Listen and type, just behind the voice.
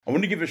I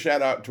want to give a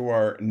shout out to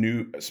our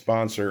new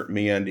sponsor,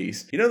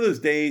 MeUndies. You know those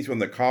days when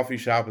the coffee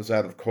shop is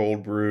out of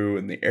cold brew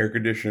and the air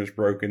conditioner is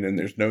broken and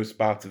there's no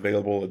spots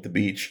available at the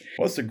beach?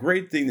 Well, it's a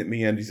great thing that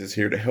MeUndies is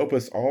here to help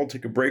us all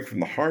take a break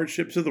from the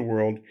hardships of the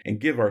world and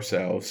give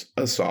ourselves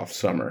a soft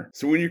summer.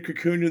 So when you're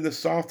cocooned in the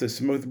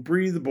softest, most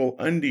breathable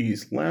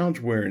undies,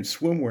 loungewear, and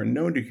swimwear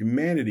known to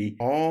humanity,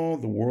 all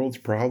the world's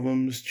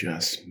problems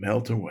just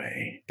melt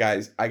away.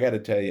 Guys, I gotta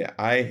tell you,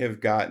 I have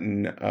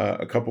gotten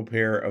a couple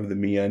pair of the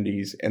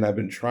MeUndies and I've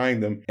been trying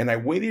them, and I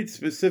waited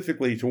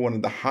specifically to one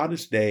of the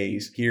hottest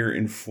days here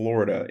in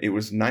Florida. It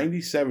was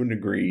 97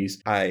 degrees.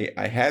 I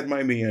had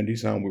my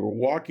MeUndies on. We were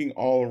walking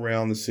all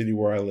around the city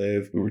where I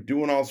live. We were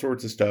doing all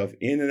sorts of stuff,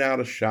 in and out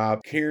of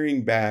shop,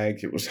 carrying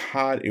bags. It was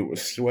hot, it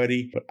was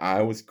sweaty, but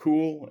I was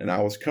cool and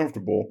I was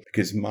comfortable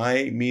because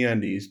my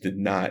MeUndies did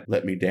not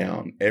let me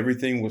down.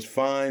 Everything was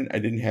fine. I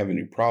didn't have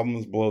any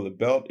problems below the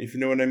belt, if you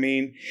know what I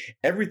mean.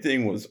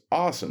 Everything was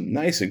awesome,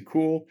 nice and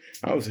cool.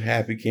 I was a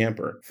happy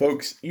camper.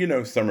 Folks, you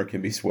know summer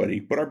can be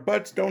sweaty, but our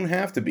butts don't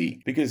have to be,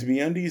 because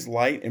MeUndies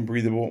light and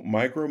breathable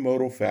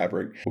micromodal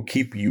fabric will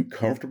keep you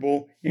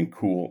comfortable and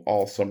cool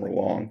all summer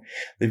long.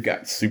 They've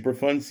got super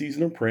fun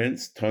seasonal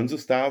prints, tons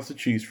of styles to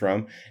choose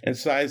from, and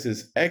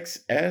sizes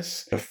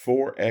XS to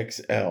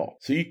 4XL.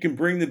 So you can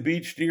bring the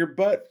beach to your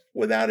butt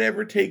without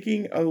ever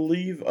taking a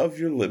leave of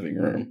your living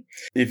room.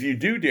 If you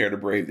do dare to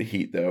brave the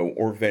heat, though,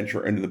 or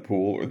venture into the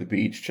pool or the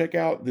beach, check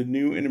out the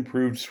new and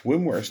improved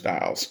swimwear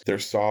styles. They're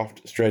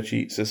soft,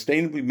 stretchy,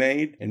 sustainably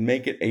made, and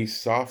make it a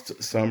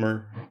soft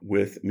summer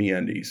with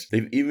MeUndies.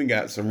 They've even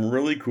got some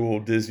really cool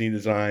Disney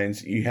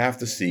designs you have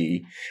to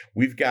see.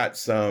 We've got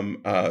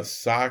some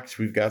socks.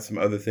 We've got some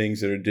other things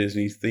that are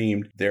Disney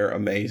themed. They're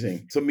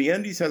amazing. So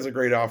MeUndies has a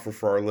great offer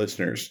for our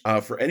listeners.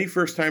 For any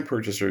first-time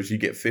purchasers, you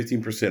get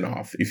 15%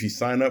 off. If you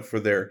sign up for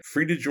their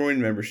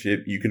free-to-join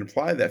membership, you can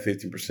apply that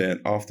 15%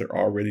 off their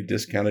already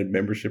discounted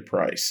membership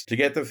price. To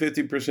get the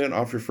 50%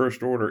 off your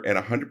first order and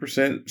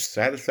 100%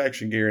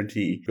 satisfaction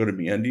guarantee, go to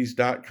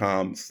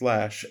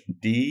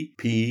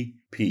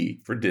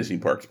MeUndies.com/DPP for Disney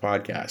Parks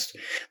Podcast.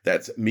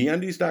 That's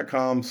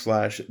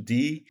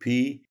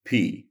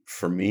MeUndies.com/DPP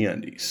for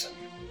MeUndies.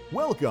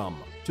 Welcome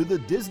to the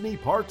Disney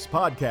Parks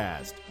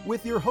Podcast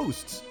with your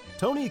hosts,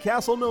 Tony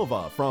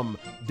Casanova from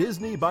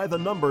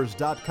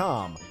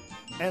DisneyByTheNumbers.com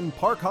and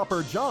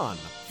Parkhopper John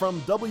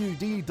from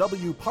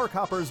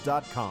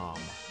WDWParkhoppers.com.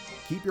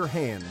 Keep your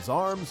hands,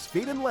 arms,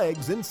 feet, and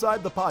legs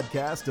inside the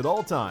podcast at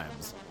all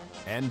times.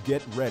 And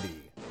get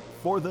ready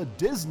for the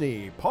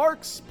Disney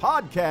Parks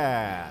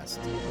Podcast.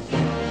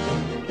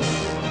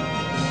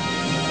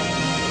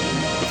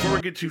 Before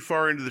we get too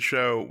far into the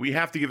show, we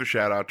have to give a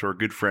shout out to our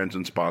good friends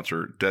and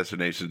sponsor,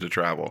 Destinations to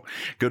Travel.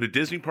 Go to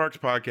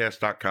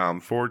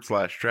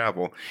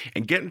DisneyParksPodcast.com/travel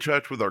and get in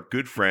touch with our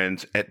good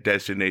friends at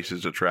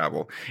Destinations to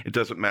Travel. It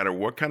doesn't matter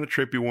what kind of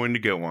trip you're wanting to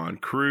go on,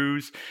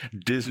 cruise,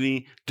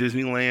 Disney,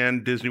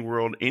 Disneyland, Disney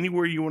World,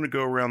 anywhere you want to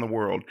go around the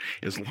world,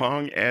 as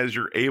long as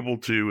you're able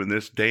to in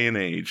this day and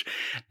age,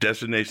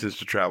 Destinations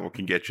to Travel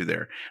can get you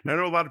there. Now, I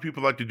know a lot of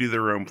people like to do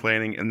their own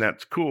planning, and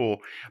that's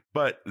cool,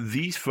 but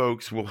these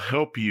folks will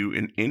help you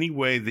in any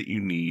way that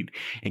you need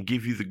and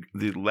give you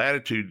the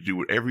latitude to do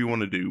whatever you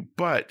want to do,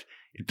 but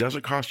it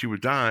doesn't cost you a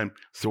dime,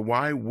 so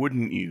why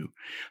wouldn't you?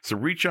 So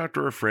reach out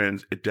to our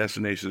friends at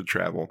Destinations to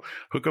Travel.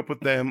 Hook up with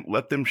them,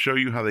 let them show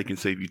you how they can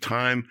save you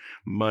time,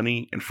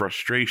 money, and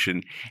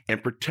frustration,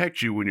 and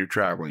protect you when you're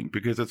traveling,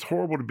 because it's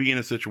horrible to be in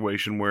a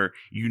situation where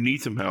you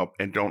need some help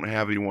and don't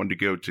have anyone to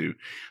go to.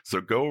 So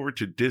go over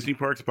to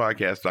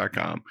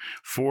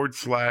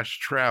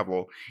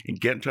DisneyParksPodcast.com/travel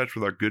and get in touch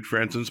with our good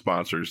friends and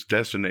sponsors,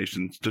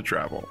 Destinations to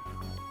Travel.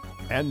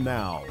 And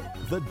now,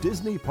 the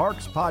Disney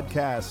Parks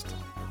Podcast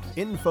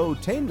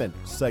infotainment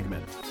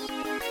segment.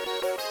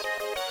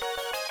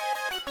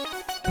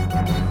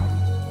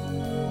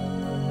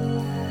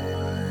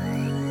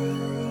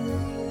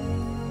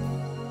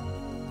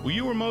 Well,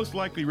 you will most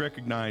likely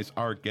recognize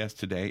our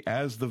guest today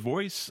as the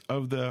voice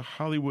of the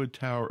Hollywood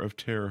Tower of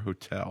Terror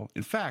Hotel.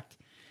 In fact,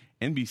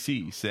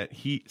 NBC said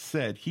he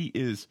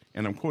is,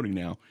 and I'm quoting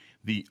now,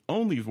 the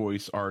only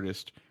voice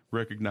artist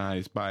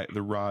recognized by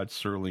the Rod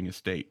Serling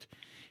estate.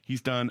 He's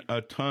done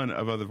a ton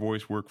of other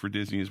voice work for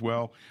Disney as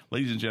well.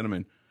 Ladies and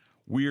gentlemen,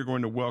 we are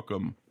going to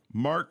welcome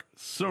Mark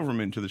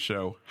Silverman to the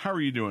show. How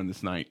are you doing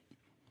this night?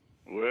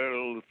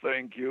 Well,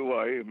 thank you.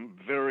 I am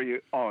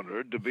very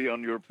honored to be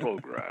on your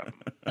program.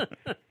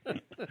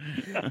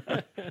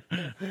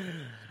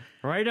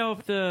 Right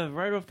off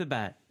the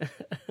bat.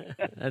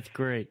 That's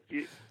great.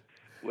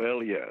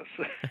 Well, yes.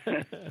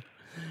 Well,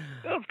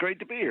 it's great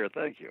to be here.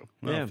 Thank you.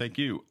 Well, yeah. Thank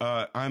you.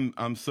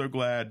 I'm so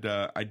glad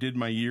I did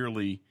my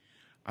yearly.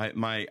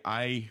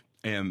 I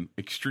am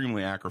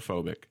extremely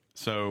acrophobic,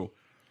 so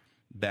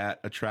that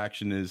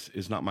attraction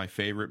is not my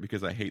favorite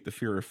because I hate the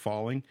fear of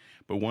falling.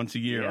 But once a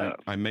year,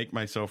 I make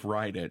myself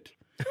ride it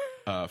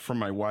for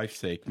my wife's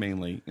sake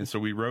mainly. And so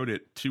we rode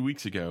it 2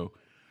 weeks ago.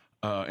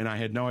 And I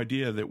had no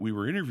idea that we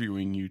were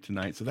interviewing you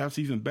tonight, so that's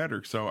even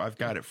better. So I've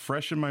got it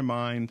fresh in my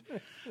mind.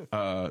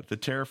 The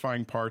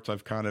terrifying parts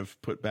I've kind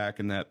of put back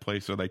in that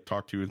place that I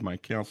talked to with my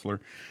counselor.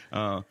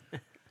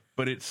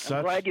 But it's such.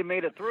 I'm glad you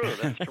made it through.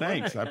 That's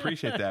Thanks, I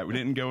appreciate that. We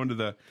didn't go into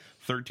the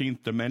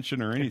 13th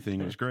dimension or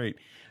anything. It was great.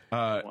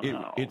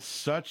 Wow. It's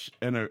such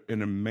an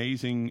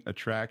amazing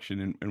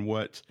attraction, and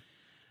what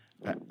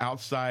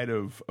outside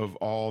of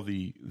all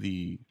the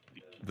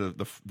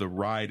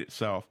ride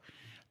itself.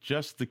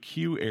 Just the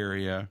queue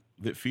area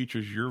that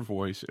features your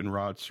voice and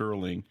Rod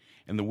Serling,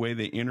 and the way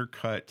they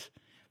intercut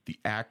the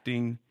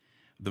acting,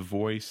 the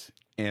voice,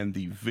 and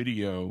the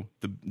video,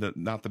 the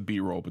not the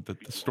B-roll, but the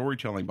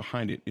storytelling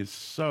behind it is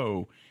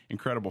so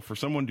incredible. For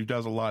someone who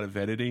does a lot of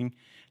editing,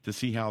 to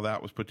see how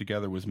that was put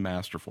together was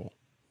masterful.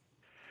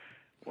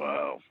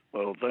 Wow.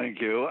 Well,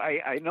 thank you.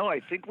 I know. I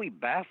think we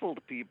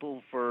baffled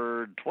people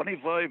for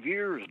 25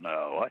 years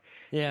now.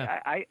 Yeah.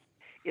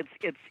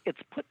 It's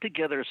put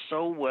together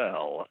so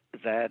well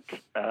that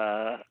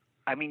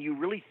I mean, you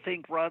really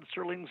think Rod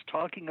Serling's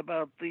talking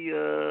about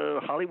the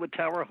Hollywood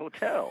Tower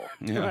Hotel?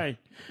 Yeah.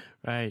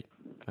 Right.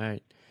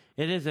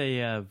 It is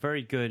a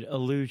very good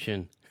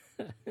illusion.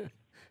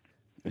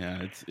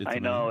 Yeah, it's I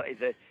know.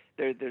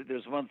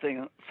 There's one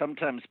thing.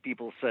 Sometimes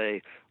people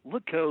say,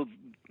 "Look how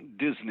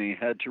Disney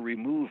had to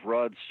remove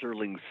Rod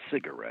Serling's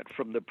cigarette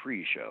from the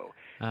pre-show,"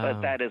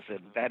 but that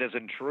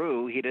isn't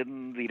true. He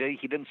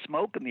didn't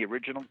smoke in the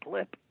original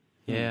clip.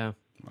 Yeah.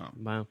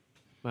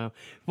 Wow.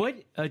 What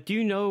do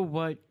you know?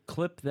 What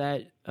clip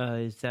that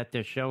is that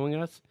they're showing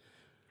us?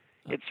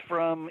 It's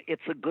from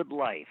 "It's a Good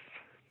Life."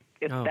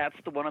 That's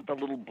the one of the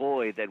little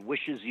boy that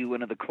wishes you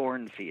into the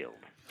cornfield.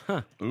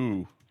 Huh.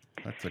 Ooh.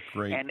 That's a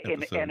great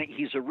episode. And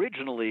he's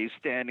originally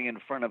standing in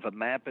front of a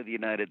map of the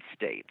United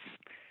States.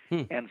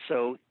 And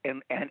so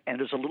and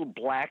there's a little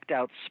blacked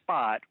out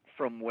spot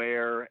from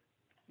where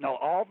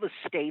all the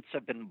states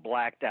have been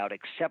blacked out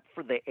except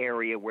for the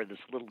area where this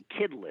little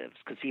kid lives,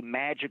 because he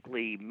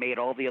magically made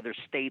all the other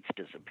states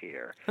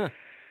disappear.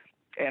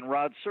 And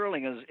Rod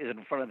Serling is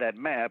in front of that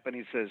map, and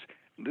he says,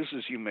 "This,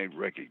 as you may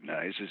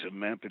recognize, is a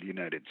map of the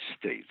United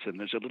States, and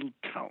there's a little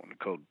town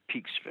called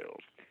Peaksville."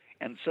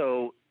 And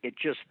so it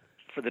just,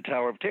 for the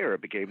Tower of Terror,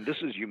 became,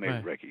 "This, as you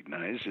may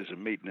recognize, is a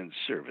maintenance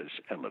service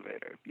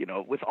elevator." You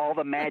know, with all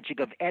the magic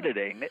of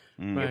editing, it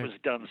was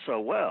done so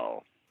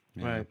well.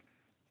 Right.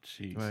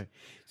 Jeez. Right.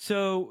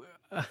 So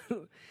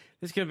this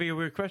is going to be a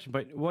weird question,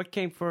 but what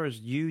came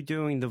first, you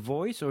doing the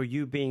voice or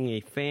you being a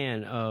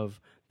fan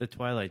of The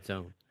Twilight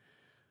Zone?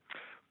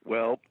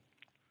 Well,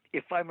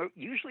 if I'm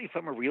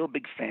a real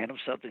big fan of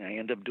something, I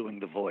end up doing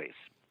the voice,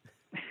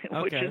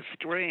 which is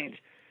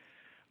strange.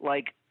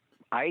 Like,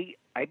 I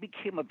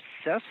became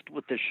obsessed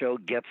with the show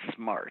Get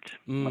Smart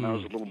when I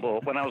was a little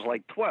boy, when I was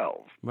like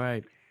 12.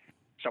 Right.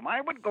 So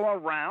I would go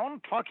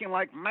around talking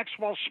like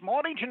Maxwell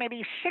Smart, Agent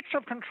 86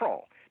 of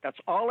Control. That's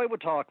all I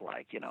would talk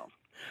like, you know.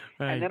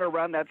 Right. And then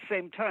around that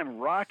same time,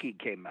 Rocky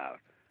came out.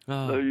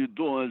 Oh. How you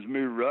doing? It's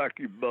me,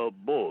 Rocky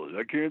Balboa.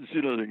 I can't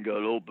see nothing. Got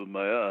to open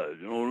my eyes.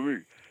 You know what I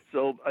mean?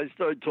 So I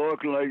started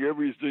talking like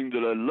everything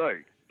that I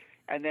like.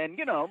 And then,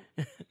 you know,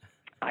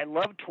 I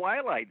love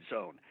Twilight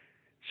Zone.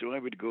 So I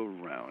would go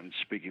around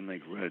speaking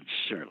like Rod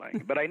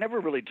Serling. But I never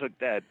really took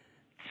that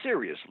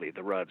seriously,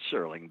 the Rod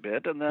Serling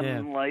bit. And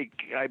then,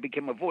 I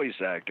became a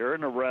voice actor.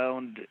 And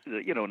around,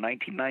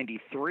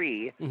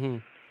 1993,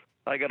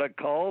 I got a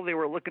call. They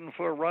were looking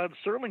for a Rod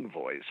Serling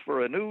voice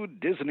for a new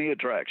Disney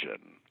attraction.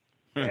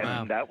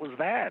 And that was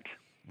that.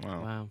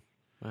 Wow.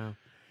 Wow.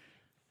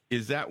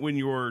 Is that when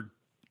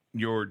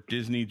your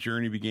Disney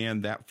journey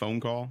began, that phone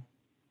call?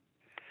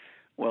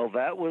 Well,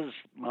 that was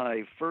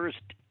my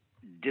first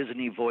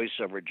Disney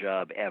voiceover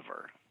job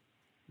ever.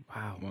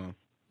 Wow.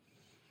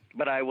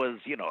 But I was,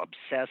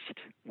 obsessed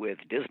with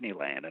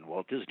Disneyland and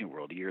Walt Disney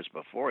World years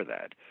before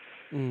that,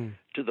 to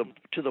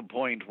the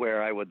point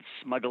where I would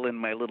smuggle in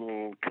my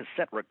little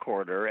cassette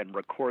recorder and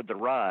record the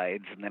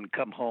rides, and then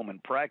come home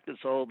and practice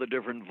all the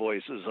different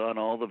voices on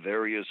all the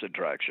various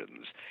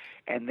attractions.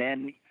 And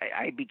then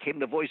I became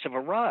the voice of a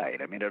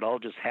ride. I mean, it all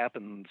just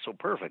happened so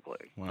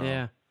perfectly.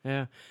 Wow.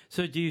 Yeah.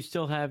 So do you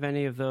still have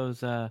any of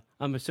those? I'm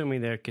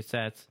assuming they're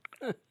cassettes.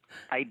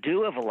 I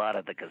do have a lot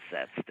of the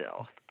cassettes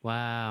still.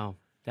 Wow.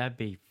 That'd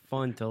be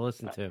fun to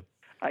listen to.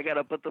 I got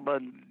to put them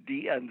on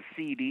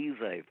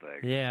CDs, I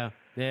think. Yeah,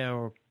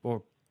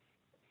 or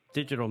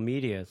digital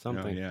media,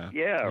 something.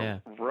 Yeah,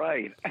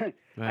 right.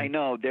 I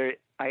know.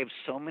 I have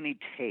so many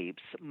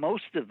tapes.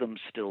 Most of them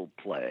still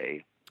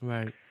play.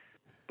 Right.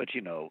 But,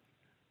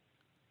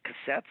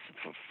 cassettes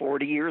for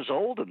 40 years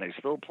old, and they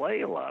still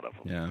play a lot of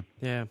them.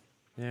 Yeah.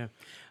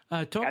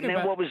 And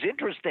then what was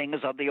interesting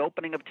is on the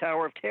opening of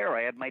Tower of Terror,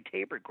 I had my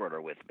tape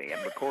recorder with me and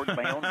recorded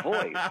my own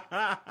voice.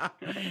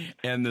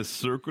 And the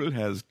circle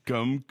has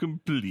come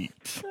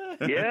complete.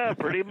 Yeah,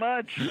 pretty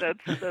much.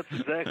 That's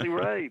exactly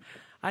right.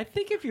 I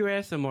think if you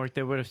asked them, Mark,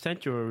 they would have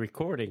sent you a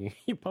recording.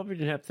 You probably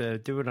didn't have to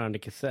do it on the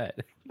cassette.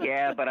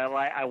 Yeah, but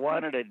I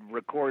wanted to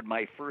record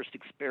my first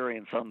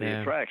experience on the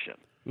attraction.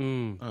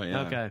 Oh,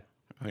 yeah. Okay.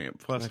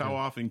 Plus, how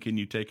often can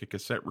you take a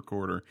cassette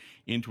recorder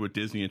into a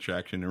Disney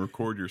attraction and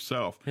record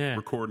yourself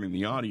recording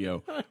the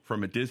audio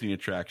from a Disney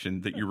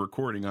attraction that you're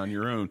recording on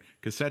your own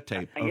cassette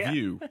tape of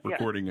you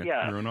recording your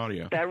own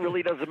audio? That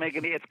really doesn't make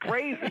any. It's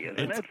crazy,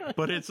 isn't it?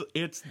 But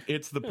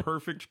it's the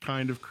perfect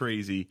kind of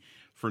crazy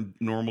for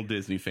normal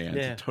Disney fans.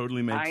 Yeah. It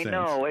totally makes sense. I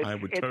know. I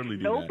would totally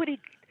do that.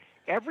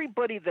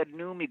 Everybody that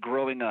knew me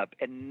growing up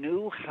and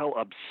knew how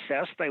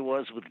obsessed I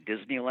was with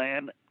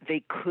Disneyland,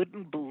 they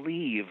couldn't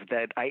believe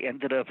that I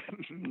ended up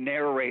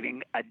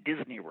narrating a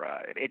Disney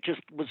ride. It just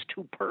was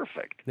too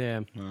perfect.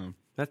 Yeah,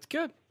 that's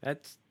good.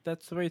 That's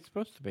the way it's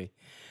supposed to be.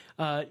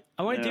 I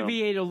want to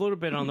deviate a little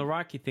bit on the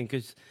Rocky thing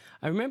because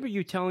I remember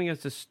you telling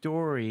us a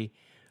story.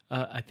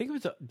 I think it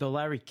was the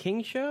Larry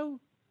King show.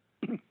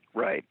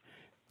 Right.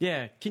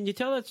 Yeah. Can you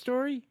tell that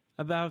story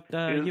about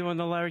you on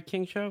the Larry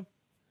King show?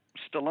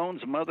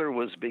 Stallone's mother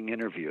was being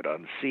interviewed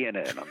on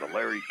CNN on the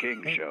Larry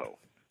King show.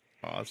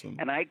 Awesome.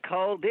 And I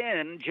called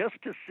in just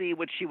to see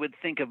what she would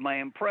think of my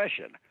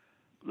impression.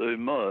 Hey,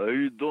 Ma, how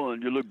you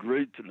doing? You look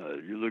great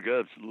tonight. You look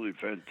absolutely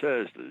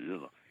fantastic, you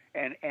know.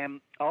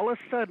 And all of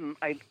a sudden,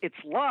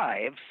 it's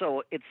live,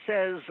 so it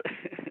says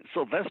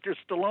Sylvester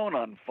Stallone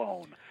on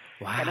phone.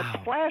 Wow. And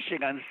it's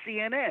flashing on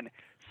CNN.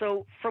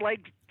 So for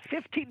like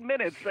 15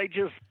 minutes, I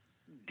just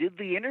did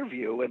the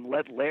interview and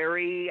let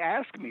Larry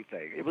ask me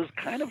things. It was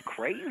kind of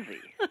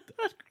crazy.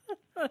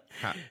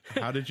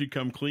 How did you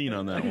come clean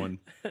on that one?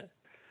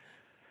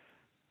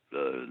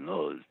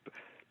 No,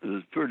 it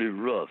was pretty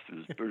rough. It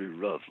was pretty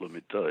rough, let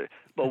me tell you.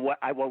 But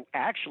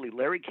actually,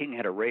 Larry King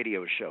had a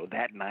radio show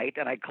that night,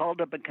 and I called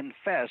up and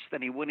confessed,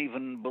 and he wouldn't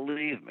even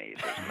believe me.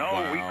 He says,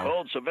 no, we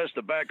called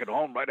Sylvester back at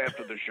home right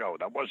after the show.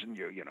 That wasn't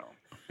you, you know.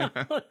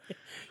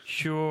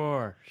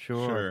 Sure.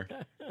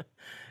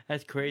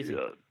 That's crazy.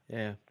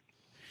 Yeah.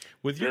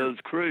 It's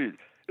crazy.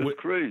 It's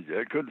crazy.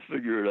 I couldn't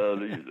figure it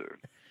out either.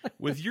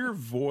 With your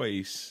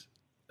voice,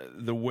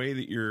 the way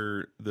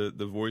that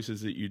the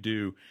voices that you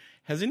do,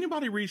 has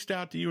anybody reached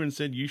out to you and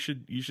said you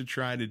should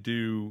try to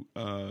do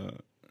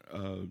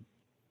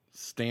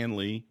Stan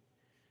Lee?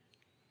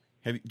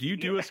 Do you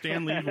do a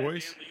Stan Lee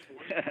voice?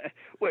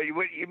 What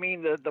you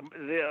mean?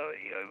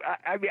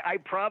 I mean, I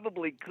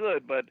probably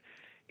could, but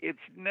it's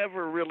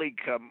never really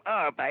come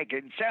up. I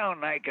can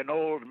sound like an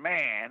old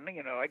man,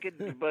 you know. I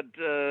could, but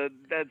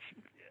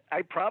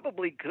I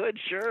probably could,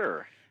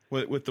 sure.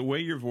 With the way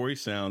your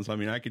voice sounds, I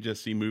mean, I could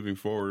just see moving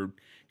forward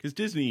because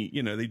Disney,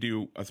 you know, they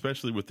do,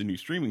 especially with the new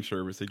streaming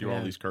service, they do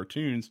all these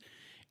cartoons,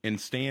 and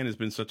Stan has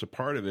been such a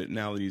part of it.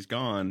 Now that he's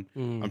gone,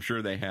 I'm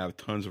sure they have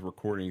tons of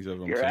recordings of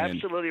him. You're saying,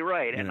 absolutely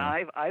right, and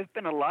I've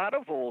been a lot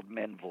of old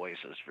men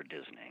voices for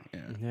Disney.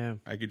 Yeah.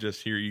 I could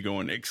just hear you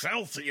going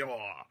Excelsior.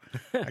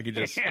 I could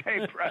just.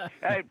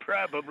 I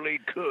probably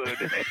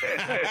could.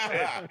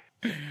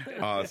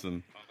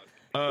 Awesome.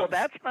 Well,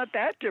 that's not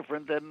that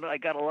different than I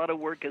got a lot of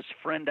work as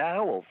Friend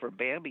Owl for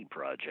Bambi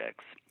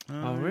projects.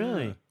 Oh,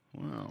 really?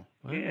 Wow.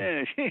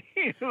 Yeah,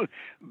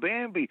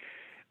 Bambi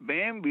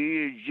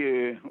is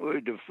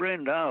the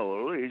Friend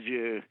Owl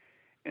is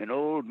an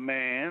old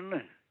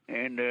man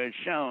and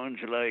sounds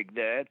like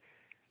that.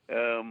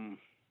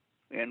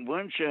 And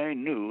once I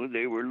knew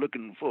they were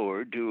looking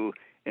forward to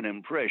an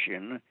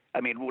impression,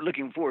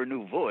 looking for a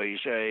new voice,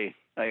 I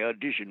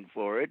auditioned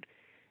for it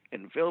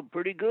and felt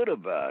pretty good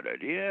about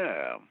it.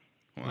 Yeah.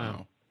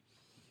 Wow.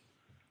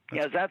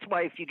 Yeah, that's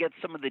why if you get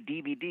some of the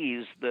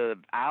DVDs, the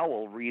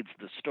owl reads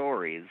the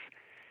stories.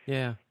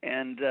 Yeah.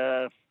 And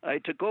I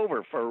took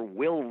over for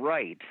Will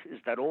Wright, is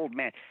that old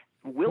man.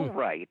 Will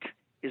Wright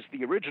is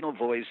the original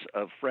voice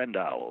of Friend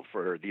Owl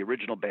for the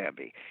original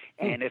Bambi.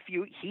 And if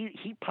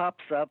he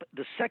pops up,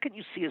 the second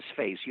you see his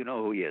face, you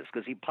know who he is,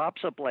 because he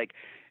pops up like,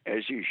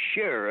 as a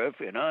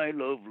sheriff in I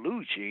Love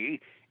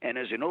Lucy, and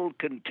as an old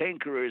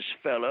cantankerous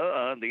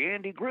fella on the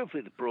Andy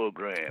Griffith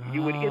program.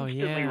 You would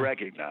instantly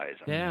recognize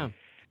him. Yeah.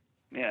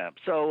 Yeah,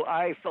 so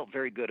I felt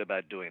very good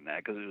about doing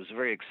that because it was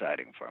very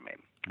exciting for me.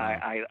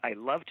 I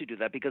love to do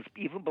that because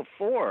even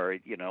before,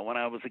 you know, when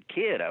I was a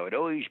kid, I would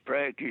always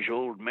practice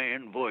old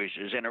man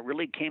voices, and it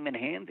really came in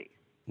handy.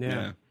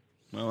 Yeah.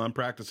 Well, I'm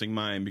practicing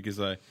mine because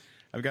I've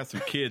got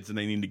some kids and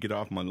they need to get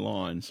off my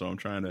lawn, so I'm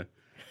trying to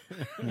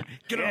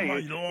get off my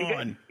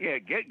lawn.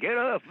 Get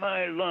off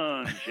my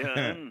lawn,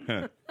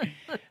 son.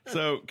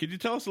 So, could you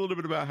tell us a little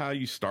bit about how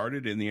you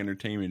started in the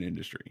entertainment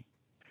industry?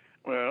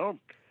 Well,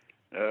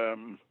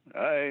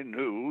 I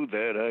knew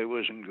that I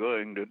wasn't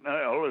going to.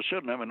 All of a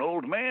sudden, I'm an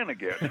old man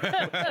again.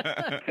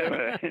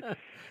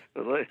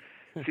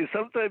 See,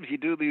 sometimes you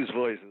do these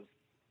voices,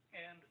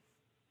 and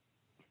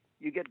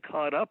you get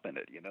caught up in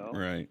it, you know?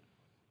 Right.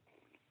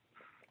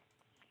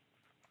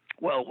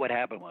 Well, what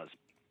happened was,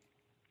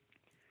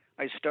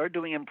 I started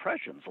doing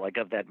impressions, like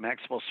of that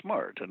Maxwell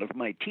Smart and of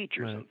my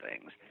teachers and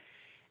things.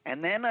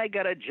 And then I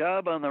got a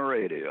job on the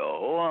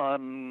radio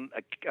on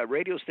a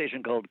radio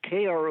station called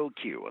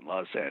KROQ in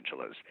Los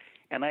Angeles.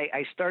 And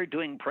I started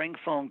doing prank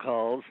phone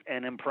calls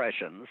and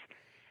impressions.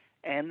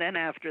 And then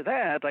after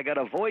that, I got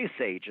a voice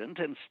agent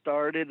and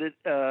started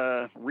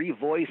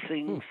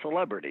revoicing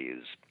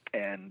celebrities.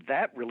 And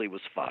that really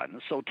was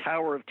fun. So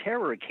Tower of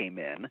Terror came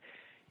in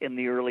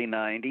the early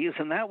 90s,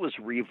 and that was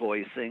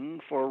revoicing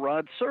for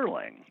Rod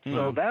Serling.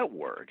 So that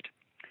worked.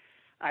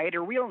 I had a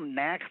real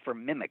knack for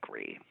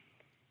mimicry.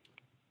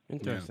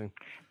 Interesting.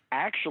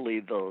 Actually,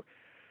 the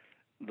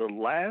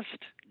last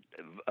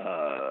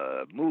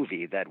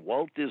movie that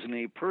Walt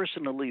Disney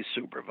personally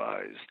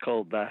supervised,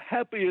 called The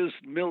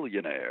Happiest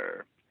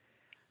Millionaire,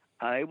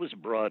 I was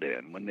brought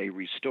in when they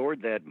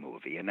restored that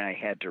movie, and I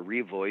had to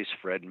revoice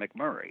Fred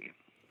McMurray.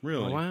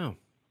 Really? Oh, wow.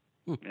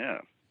 Yeah.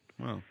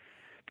 Wow.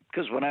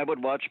 Because when I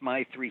would watch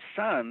My Three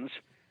Sons,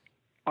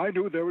 I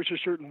knew there was a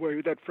certain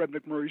way that Fred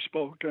McMurray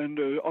spoke, and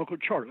Uncle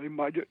Charlie,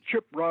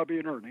 Chip, Robbie,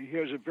 and Ernie, he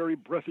has a very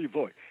breathy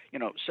voice.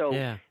 So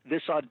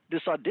this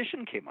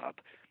audition came up,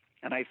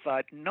 and I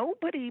thought,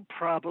 nobody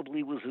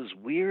probably was as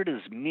weird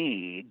as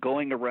me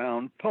going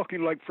around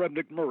talking like Fred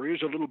McMurray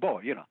as a little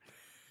boy,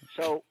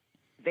 So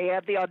they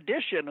had the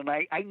audition, and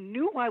I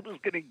knew I was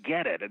going to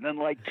get it. And then,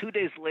 2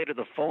 days later,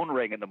 the phone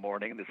rang in the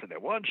morning, and they said, "They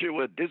want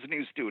you at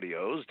Disney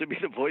Studios to be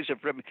the voice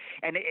of Fred."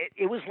 And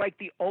it was like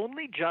the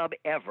only job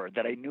ever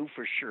that I knew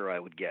for sure I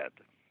would get.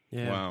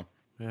 Yeah. Wow.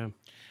 Yeah.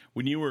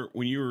 When you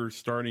were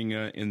starting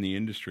in the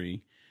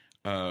industry,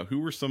 who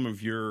were some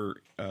of your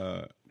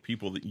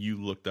people that you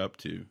looked up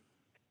to?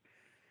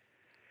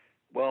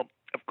 Well,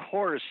 of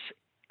course,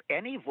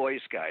 any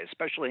voice guy,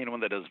 especially anyone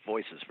that does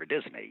voices for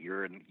Disney,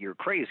 you're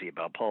crazy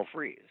about Paul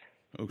Frees.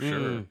 Oh,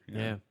 sure.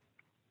 Yeah,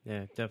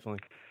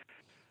 definitely.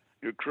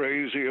 You're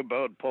crazy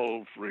about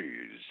Paul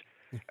Frees.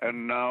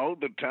 And now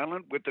the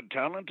talent with the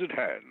talented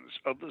hands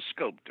of the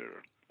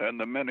sculptor and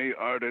the many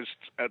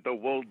artists at the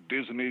Walt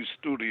Disney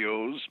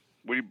Studios,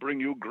 we bring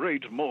you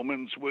great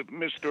moments with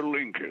Mr.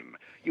 Lincoln.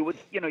 You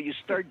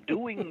start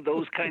doing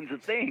those kinds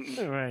of things.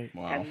 Right.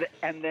 Wow.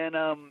 And then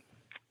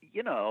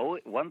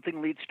one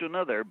thing leads to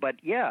another. But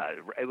yeah,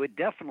 it would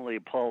definitely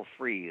Paul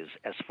Frees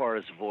as far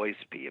as voice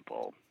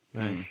people.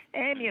 Right.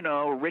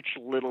 And, Rich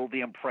Little,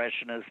 the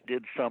impressionist,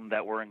 did some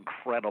that were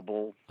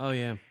incredible. Oh,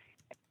 yeah.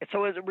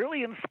 So it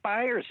really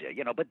inspires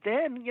you, But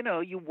then,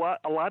 you want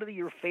a lot of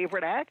your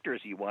favorite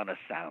actors you want to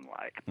sound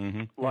like.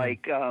 Mm-hmm.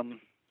 Like,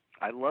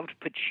 I loved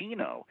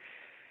Pacino.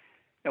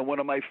 And one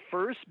of my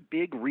first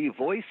big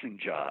revoicing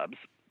jobs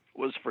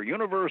was for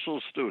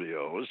Universal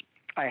Studios.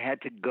 I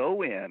had to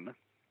go in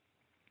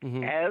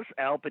as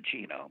Al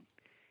Pacino,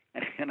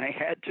 and I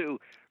had to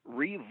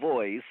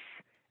revoice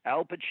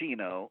Al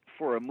Pacino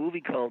for a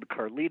movie called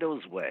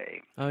Carlito's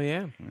Way. Oh,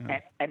 yeah.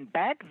 And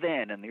back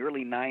then, in the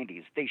early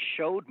 90s, they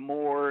showed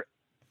more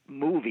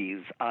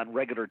movies on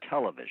regular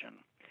television,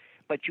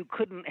 but you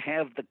couldn't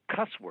have the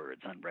cuss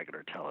words on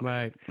regular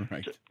television.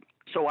 Right.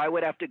 So I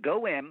would have to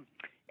go in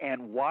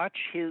and watch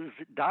his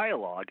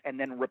dialogue and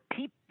then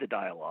repeat the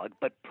dialogue,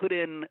 but put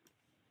in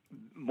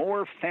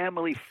more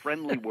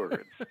family-friendly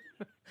words.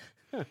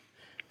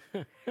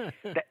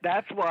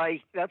 That's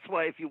why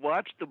if you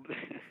watch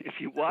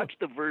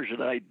the version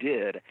I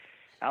did,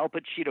 Al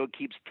Pacino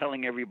keeps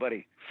telling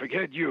everybody,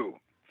 "Forget you,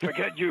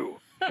 forget you,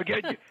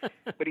 forget you,"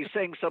 but he's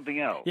saying something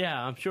else.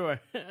 Yeah, I'm sure.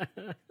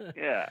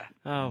 Yeah.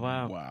 Oh,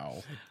 wow.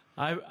 Wow.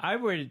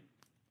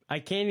 I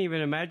can't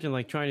even imagine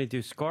trying to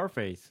do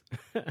Scarface.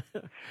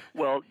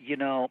 Well,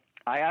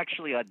 I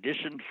actually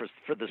auditioned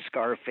for the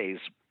Scarface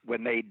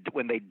when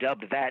they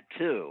dubbed that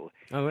too.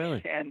 Oh,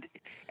 really? And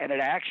it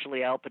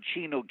actually Al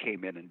Pacino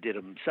came in and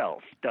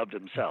dubbed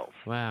himself.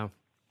 Wow.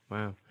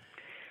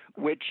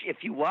 Which,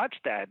 if you watch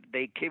that,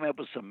 they came up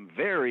with some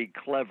very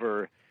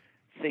clever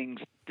things.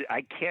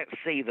 I can't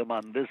say them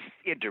on this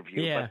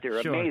interview, but they're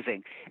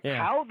amazing. Yeah.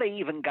 How they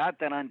even got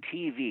that on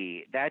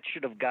TV, that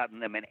should have gotten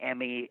them an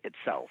Emmy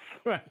itself.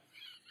 Right.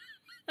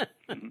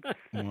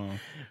 Wow.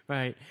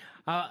 Right.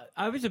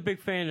 I was a big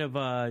fan of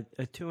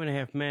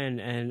 2.5 Men,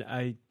 and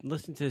I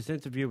listened to this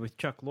interview with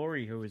Chuck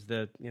Lorre, who was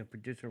the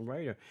producer and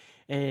writer,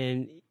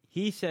 and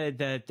he said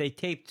that they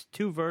taped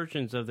 2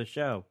 versions of the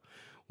show.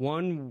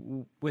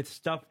 One with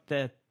stuff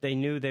that they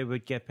knew they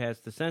would get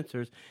past the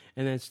censors,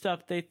 and then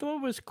stuff they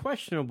thought was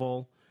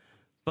questionable,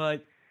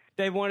 but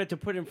they wanted to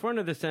put in front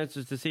of the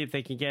censors to see if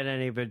they can get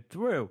any of it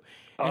through.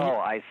 And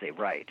I see.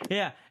 Right.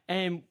 Yeah,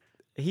 and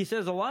he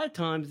says a lot of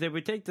times they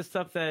would take the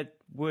stuff that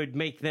would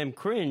make them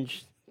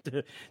cringe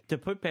to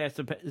put past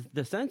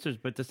the censors,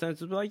 but the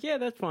censors were like, "Yeah,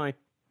 that's fine.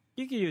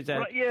 You can use that."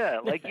 Well, yeah,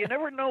 you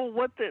never know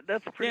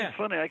that's pretty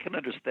funny. I can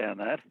understand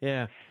that.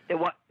 Yeah.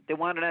 They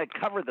wanted to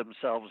cover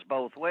themselves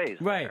both ways.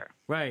 Right,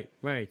 there.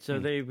 right. So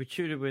they would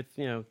shoot it with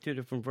 2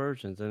 different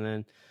versions, and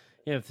then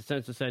if the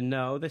censor said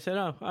no, they said,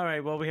 "Oh, all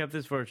right. Well, we have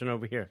this version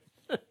over here."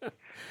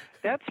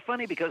 That's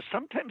funny because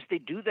sometimes they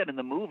do that in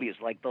the movies.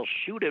 Like they'll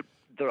shoot it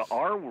the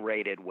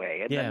R-rated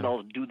way, and then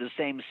they'll do the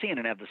same scene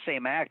and have the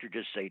same actor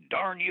just say,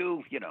 "Darn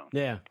you,"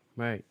 Yeah,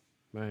 right.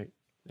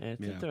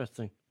 It's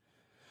interesting.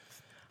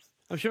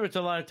 I'm sure it's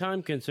a lot of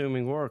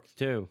time-consuming work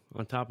too,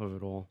 on top of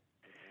it all.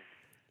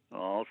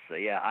 Also,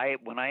 yeah,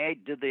 when I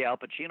did the Al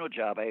Pacino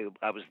job,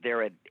 I was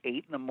there at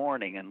 8 in the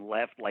morning and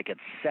left like at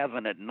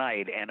 7 at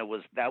night, and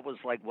that was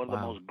like one of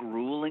the most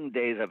grueling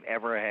days I've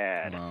ever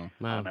had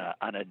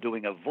on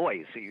doing a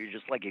voice. So you're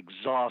just like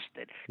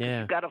exhausted. Yeah,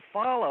 you've got to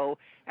follow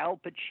Al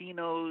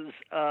Pacino's,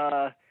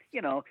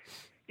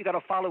 you got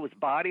to follow his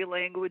body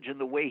language and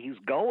the way he's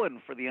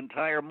going for the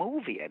entire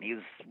movie. And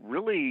he's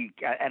really,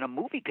 and a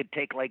movie could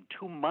take like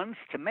 2 months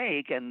to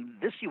make, and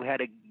this you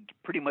had to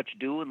pretty much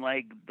do in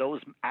like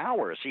those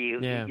hours. So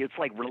it's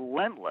like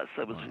relentless.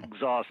 It was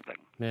exhausting.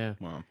 Yeah.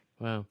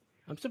 Wow.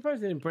 I'm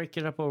surprised they didn't break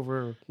it up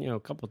over, a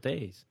couple of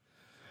days.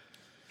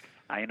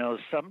 I know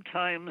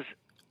sometimes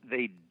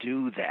they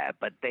do that,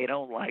 but they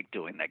don't like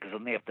doing that because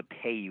then they have to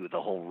pay you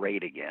the whole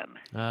rate again.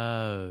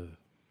 Oh.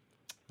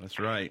 That's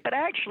right. But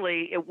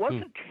actually, it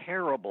wasn't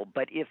terrible.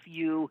 But if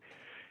you,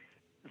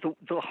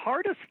 the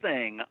hardest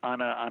thing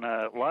on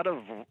a lot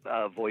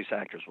of voice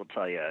actors will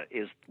tell you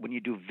is when you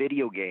do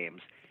video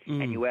games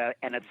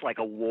and it's like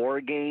a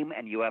war game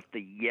and you have to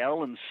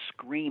yell and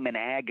scream in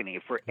agony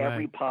for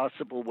every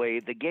possible way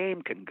the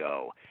game can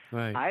go.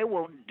 Right. I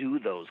won't do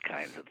those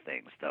kinds of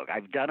things, though. I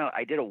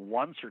did it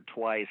once or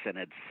twice, and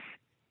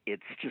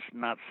it's just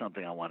not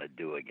something I want to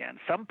do again.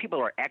 Some people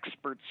are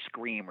expert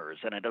screamers,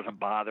 and it doesn't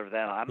bother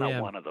them. I'm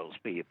not one of those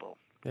people.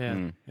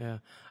 Yeah, yeah.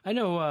 I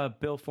know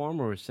Bill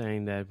Farmer was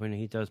saying that when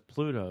he does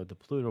Pluto, the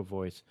Pluto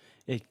voice,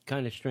 it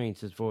kind of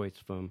strains his voice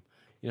from,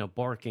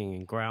 barking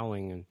and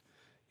growling and,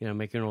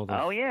 making all those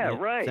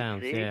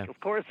sounds. See? Yeah. Of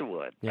course it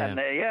would. Yeah.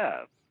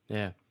 And,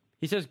 yeah.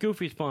 He says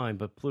Goofy's fine,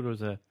 but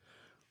Pluto's a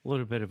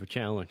little bit of a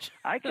challenge.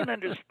 I can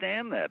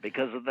understand that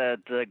because of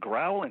that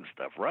growling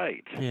stuff,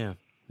 right? Yeah,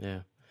 yeah.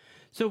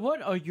 So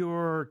what are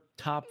your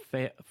top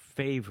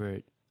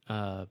favorite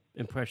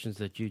impressions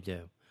that you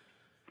do?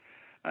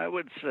 I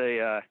would say,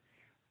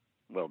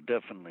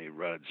 definitely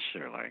Rod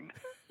Serling.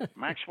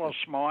 Maxwell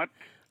Smart.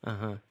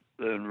 Uh-huh.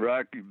 And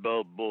Rocky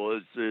Balboa,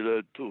 I'd say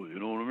that too, you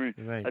know what I mean?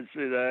 Right. I'd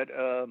say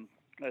that.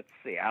 Let's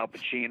see, Al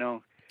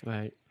Pacino.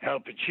 Right. Al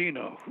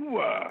Pacino,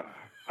 hoo-ah,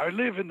 I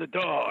live in the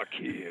dark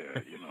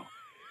here,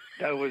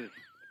 That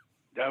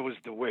was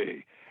the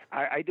way.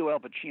 I do Al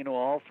Pacino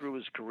all through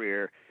his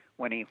career.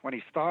 When he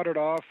started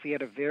off, he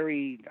had a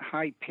very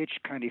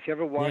high-pitched kind of, if you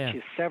ever watch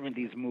his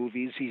 70s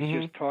movies, he's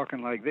just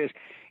talking like this.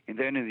 And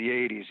then in the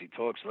 80s, he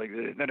talks like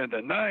this. And then in the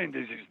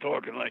 90s, he's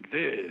talking like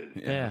this.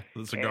 Yeah.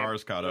 The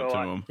cigars caught up to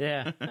him.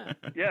 Yeah.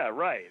 Yeah,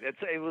 right.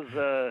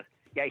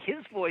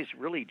 His voice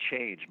really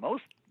changed.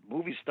 Most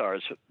movie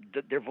stars,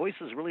 their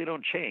voices really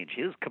don't change.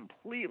 His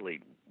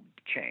completely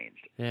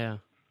changed. Yeah,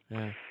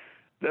 yeah.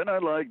 Then I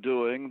like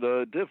doing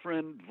the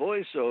different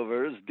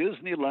voiceovers,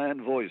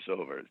 Disneyland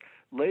voiceovers.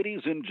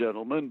 Ladies and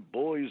gentlemen,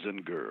 boys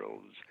and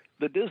girls,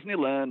 the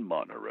Disneyland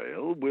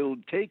monorail will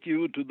take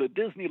you to the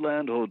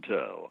Disneyland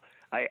Hotel.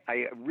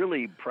 I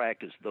really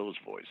practiced those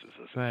voices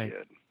as a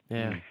kid.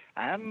 Yeah.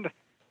 And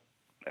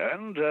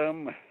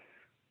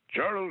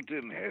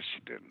Charlton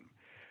Heston.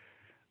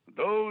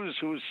 Those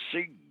who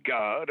seek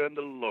God and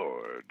the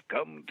Lord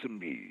come to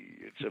me.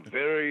 It's a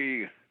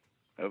very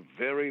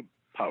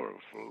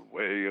powerful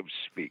way of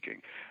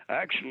speaking.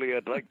 Actually,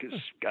 I'd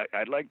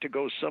like to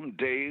go some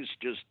days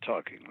just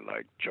talking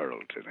like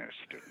Charlton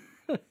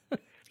Heston.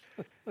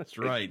 That's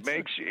right.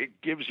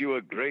 It gives you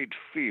a great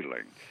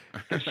feeling.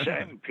 The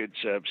sandpits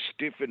have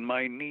stiffened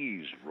my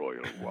knees,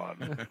 Royal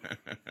One.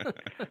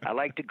 I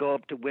like to go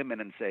up to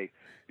women and say,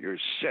 "Your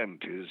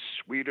scent is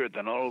sweeter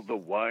than all the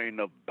wine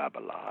of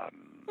Babylon."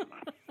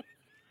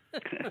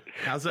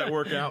 How's that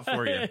work out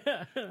for you?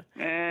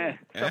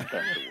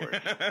 Sometimes it works.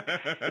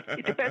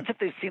 It depends if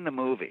they've seen the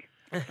movie.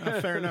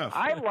 Fair enough.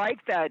 I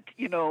like that,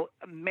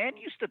 men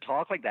used to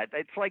talk like that.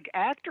 It's like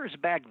actors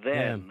back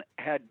then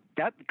had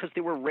that because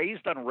they were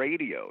raised on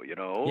radio,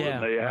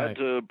 and they had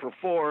to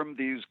perform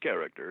these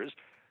characters.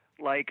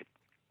 Like,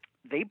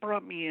 they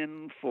brought me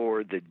in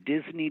for the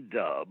Disney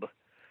dub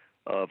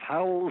of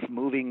Howl's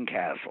Moving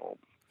Castle.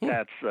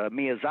 That's a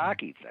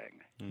Miyazaki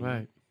thing.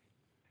 Right.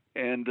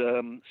 And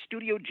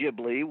Studio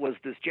Ghibli was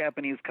this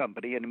Japanese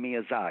company in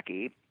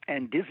Miyazaki,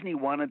 and Disney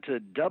wanted to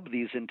dub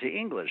these into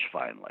English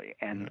finally.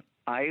 And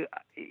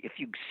if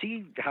you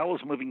see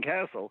Howl's Moving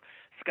Castle,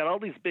 it's got all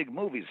these big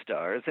movie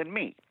stars and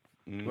me.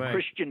 Right.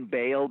 Christian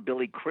Bale,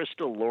 Billy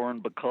Crystal,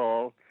 Lauren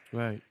Bacall.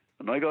 Right.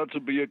 And I got to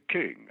be a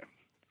king.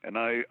 And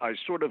I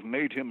sort of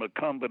made him a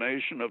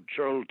combination of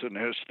Charlton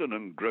Heston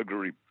and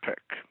Gregory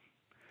Peck.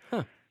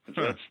 Huh.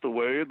 That's the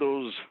way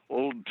those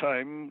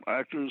old-time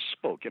actors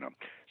spoke,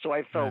 So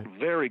I felt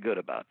very good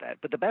about that.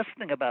 But the best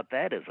thing about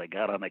that is I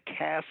got on a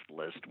cast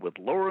list with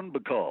Lauren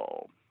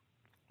Bacall.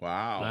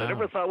 Wow. I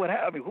never thought would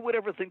happen. I mean, who would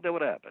ever think that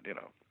would happen,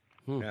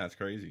 Yeah, that's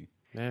crazy.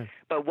 Yeah.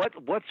 But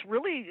what's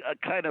really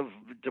kind of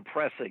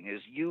depressing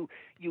is you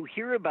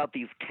hear about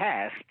these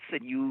casts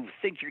and you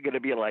think you're going to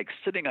be like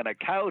sitting on a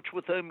couch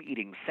with them,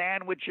 eating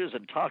sandwiches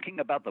and talking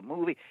about the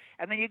movie,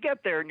 and then you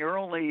get there and you're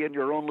only in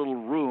your own little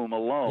room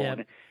alone.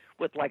 Yep.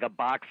 With like a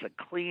box of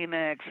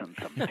Kleenex and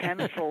some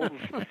pencils,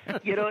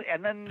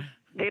 and then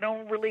they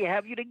don't really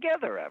have you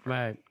together ever.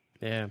 Right.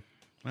 Yeah.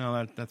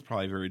 Well, that's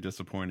probably very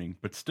disappointing.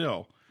 But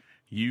still,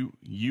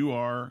 you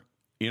are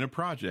in a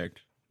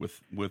project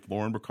with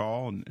Lauren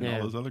Bacall and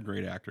all those other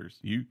great actors.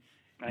 You're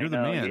the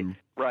man.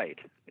 Right.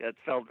 It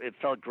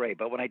felt great.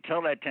 But when I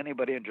tell that to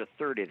anybody under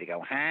 30, they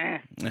go, huh?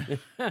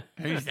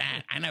 Who's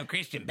that? I know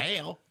Christian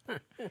Bale.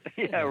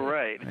 Yeah,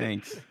 right.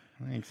 Thanks.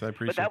 I appreciate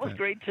that. But that was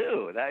great,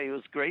 too. It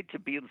was great to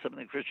be in something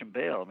like Christian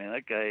Bale. I mean,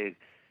 that guy,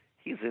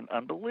 he's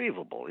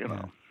unbelievable, you know.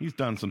 Yeah, he's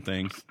done some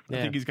things. I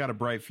think he's got a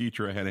bright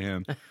future ahead of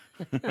him.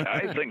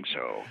 I think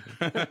so.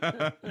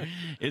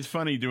 It's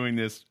funny doing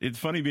this. It's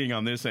funny being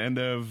on this end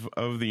of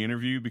the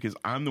interview because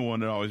I'm the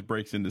one that always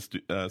breaks into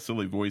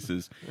silly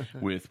voices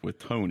with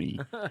Tony.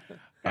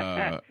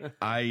 I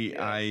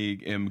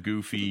am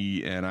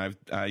goofy, and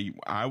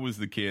I was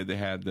the kid that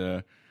had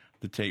the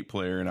tape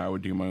player, and I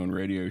would do my own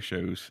radio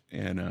shows,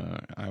 and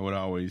I would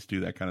always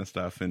do that kind of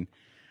stuff, and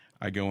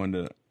I go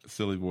into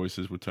silly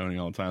voices with Tony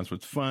all the time. So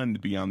it's fun to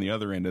be on the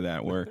other end of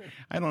that, where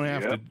I don't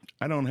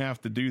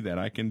have to do that.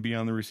 I can be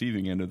on the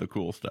receiving end of the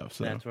cool stuff.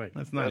 So that's right.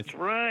 That's nice. That's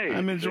right.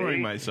 I'm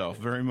enjoying myself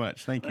very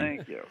much. Thank you.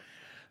 Thank you.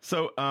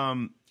 So,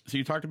 so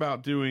you talked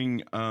about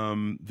doing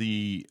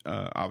the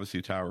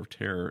obviously Tower of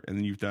Terror, and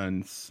then you've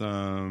done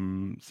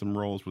some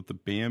roles with the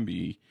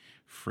Bambi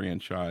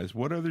franchise.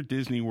 What other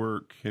Disney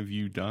work have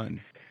you done?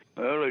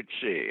 Well, let's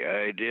see.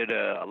 I did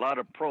a lot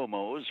of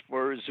promos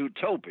for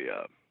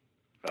Zootopia.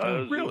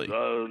 Really?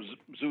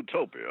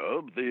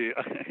 Zootopia.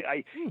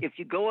 If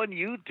you go on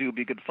YouTube,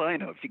 you can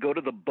find them. If you go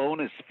to the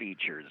bonus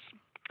features,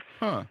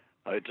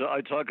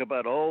 I talk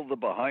about all the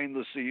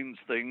behind-the-scenes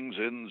things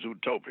in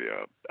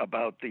Zootopia,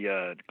 about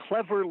the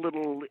clever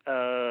little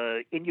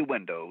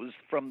innuendos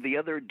from the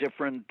other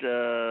different,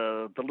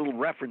 the little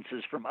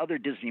references from other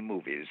Disney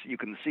movies you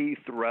can see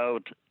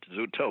throughout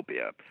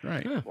Zootopia.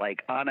 Right.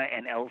 Like Anna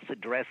and Elsa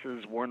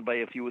dresses worn by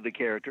a few of the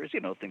characters,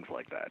 things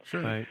like that.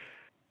 Sure. Right.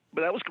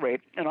 But that was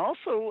great. And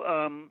also,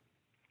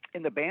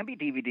 in the Bambi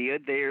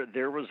DVD,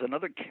 there was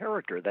another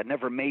character that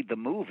never made the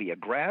movie, a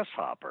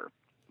grasshopper.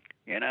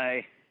 And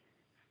I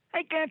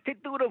got to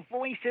do the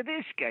voice of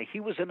this guy. He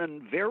was a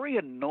very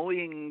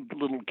annoying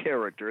little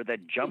character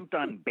that jumped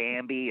on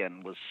Bambi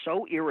and was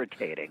so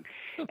irritating.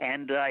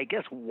 And I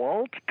guess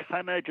Walt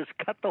kind of just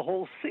cut the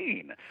whole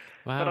scene.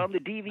 Wow. But on the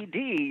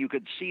DVD, you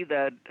could see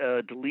that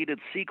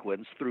deleted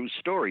sequence through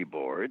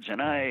storyboards, and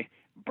I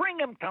bring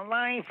him to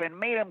life and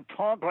made him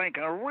talk like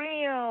a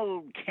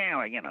real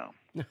cow,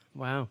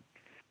 Wow.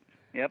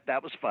 Yep,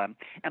 that was fun.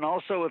 And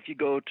also, if you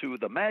go to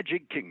the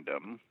Magic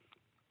Kingdom,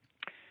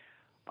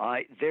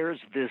 there's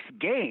this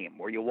game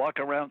where you walk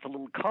around with a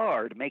little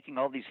card making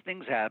all these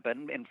things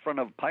happen in front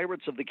of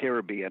Pirates of the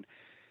Caribbean,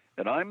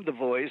 and I'm the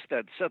voice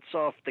that sets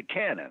off the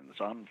cannons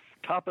on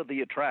top of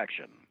the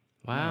attraction.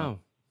 Wow.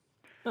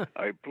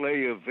 I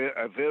play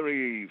a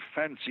very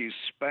fancy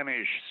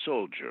Spanish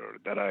soldier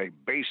that I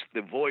base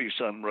the voice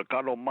on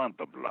Ricardo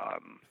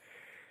Montalban.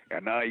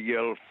 And I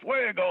yell,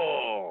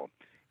 "Fuego!"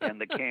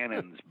 And the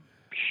cannons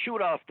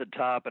shoot off the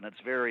top, and it's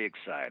very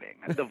exciting.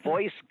 And the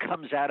voice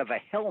comes out of a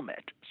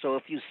helmet. So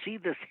if you see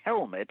this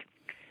helmet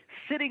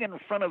sitting in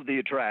front of the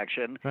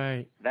attraction,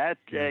 right,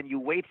 and you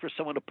wait for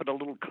someone to put a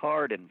little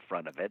card in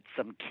front of it,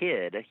 some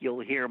kid, you'll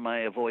hear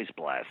my voice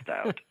blast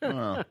out.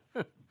 Wow.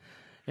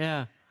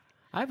 Yeah.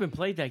 I haven't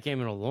played that game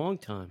in a long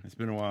time. It's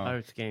been a while.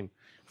 Pirates game.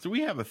 So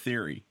we have a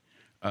theory,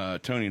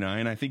 Tony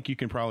and I think you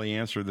can probably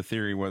answer the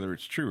theory whether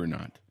it's true or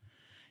not.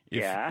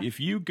 If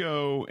you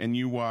go and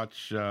you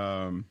watch,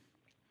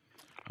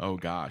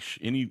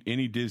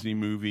 any Disney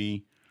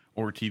movie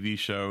or TV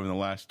show in the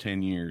last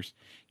 10 years,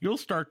 you'll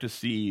start to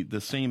see the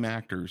same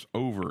actors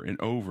over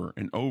and over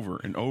and over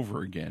and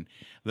over again.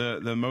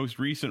 The most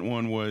recent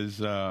one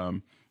was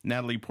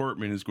Natalie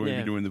Portman is going to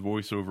be doing the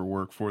voiceover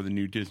work for the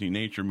new Disney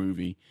nature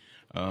movie.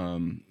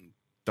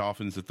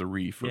 Dolphins at the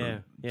Reef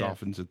or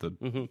Dolphins at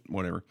the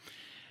whatever.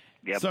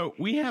 Yep. So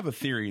we have a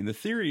theory, and the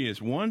theory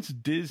is once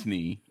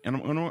Disney, and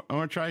I'm going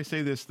to try to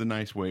say this the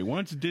nice way,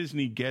 once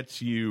Disney gets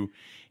you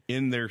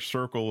in their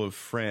circle of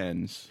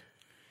friends,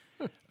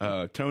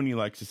 Tony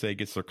likes to say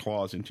gets their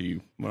claws into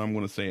you, but I'm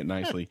going to say it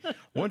nicely.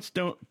 Once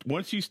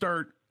you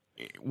start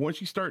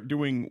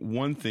doing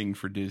one thing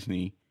for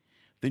Disney,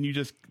 then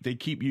they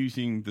keep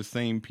using the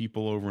same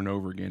people over and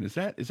over again. Is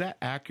that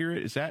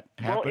accurate? Is that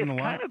happening a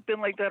lot? Well, it's kind of been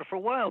like that for a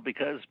while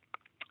because,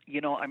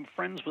 I'm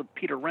friends with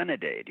Peter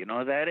Renedade. You know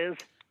who that is?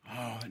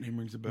 Oh, that name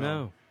rings a bell.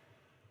 No.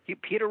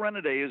 Peter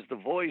Renedade is the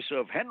voice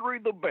of Henry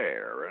the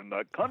Bear in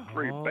the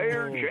Country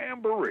Bear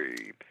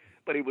Jamboree.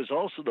 But he was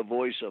also the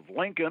voice of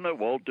Lincoln at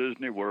Walt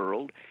Disney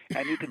World,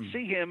 and you can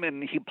see him,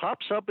 and he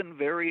pops up in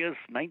various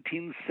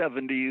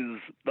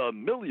 1970s The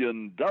 $1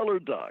 Million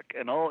Duck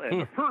and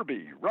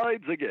Herbie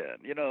Rides Again.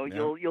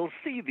 You'll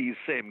see these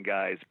same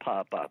guys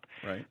pop up.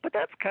 Right. But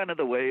that's kind of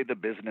the way the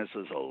business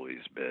has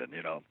always been.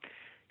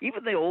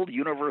 Even the old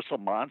Universal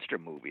monster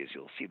movies,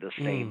 you'll see the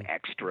same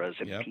extras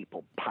and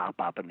people pop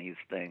up in these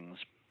things.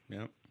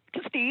 Yep.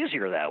 Just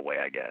easier that way,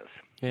 I guess.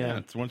 Yeah.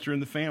 It's once you're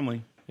in the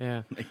family.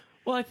 Yeah.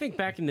 Well, I think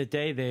back in the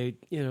day,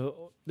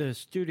 the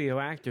studio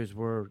actors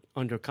were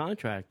under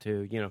contract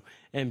to,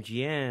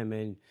 MGM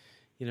and,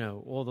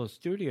 all those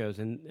studios.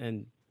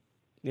 And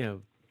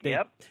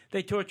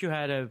They taught you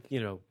how to,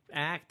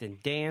 act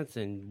and dance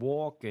and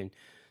walk and,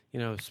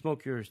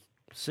 smoke your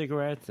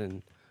cigarettes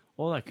and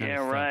all that kind of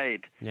stuff.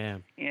 Right. Yeah.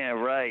 Yeah,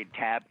 right.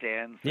 Tap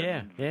dance.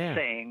 Yeah, and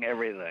sing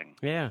everything.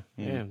 Yeah,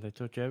 they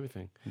taught you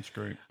everything. That's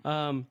great.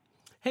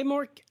 Hey,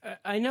 Mark,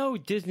 I know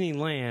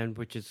Disneyland,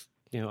 which is,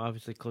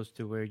 obviously close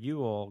to where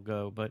you all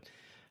go, but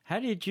how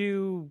did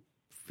you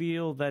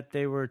feel that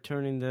they were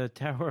turning the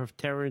Tower of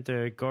Terror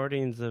into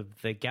Guardians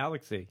of the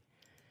Galaxy?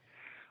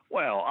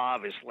 Well,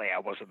 obviously, I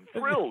wasn't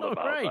thrilled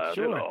about that.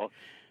 Sure.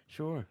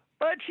 Sure.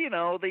 But,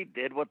 they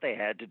did what they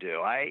had to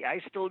do. I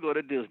still go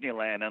to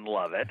Disneyland and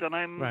love it, and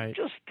I'm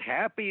just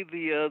happy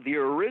the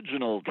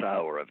original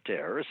Tower of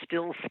Terror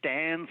still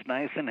stands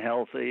nice and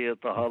healthy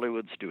at the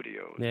Hollywood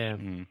Studios. Yeah,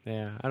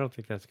 yeah. I don't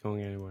think that's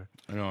going anywhere.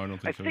 No, I don't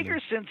think so. I figure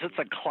since it's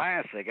a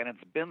classic and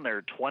it's been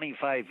there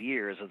 25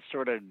 years, it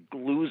sort of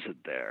glues it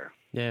there.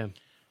 Yeah,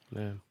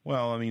 yeah.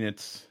 Well, I mean,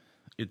 it's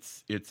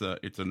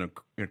an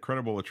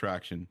incredible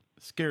attraction.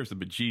 It scares the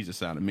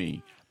bejesus out of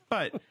me.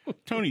 But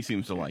Tony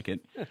seems to like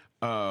it.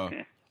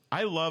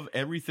 I love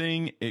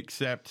everything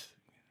except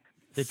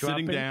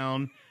sitting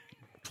down,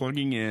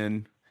 plugging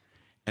in,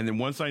 and then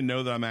once I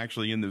know that I'm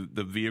actually in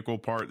the vehicle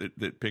part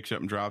that picks up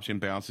and drops you and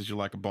bounces you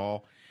like a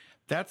ball,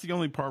 that's the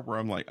only part where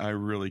I'm like, I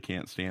really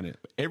can't stand it.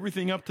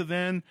 Everything up to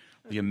then,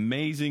 the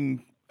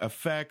amazing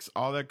effects,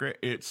 all that great,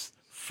 it's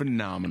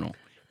phenomenal.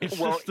 It's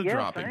just the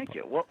dropping. Thank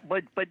you. Well,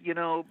 but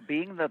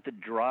being that the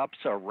drops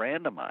are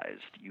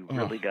randomized, you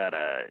really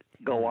gotta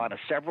go on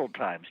several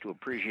times to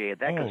appreciate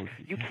that, because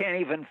you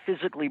can't even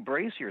physically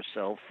brace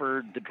yourself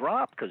for the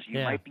drop, because you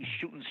might be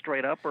shooting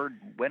straight up, or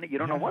when you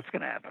don't know what's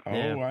going to happen.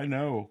 Oh, I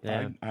know.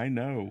 Yeah. I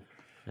know.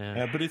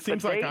 Yeah. But it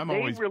seems like I'm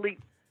always really.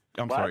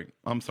 I'm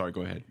sorry.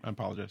 Go ahead. I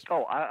apologize.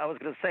 Oh, I was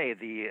going to say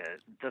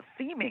the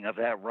theming of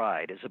that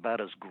ride is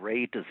about as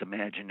great as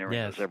Imagineering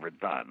has ever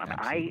done.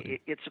 I mean,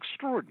 it's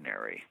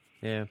extraordinary.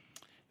 Yeah.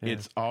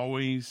 It's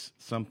always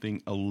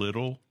something a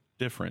little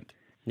different.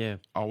 Yeah.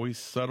 Always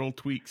subtle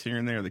tweaks here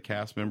and there. The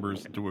cast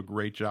members do a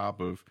great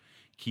job of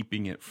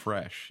keeping it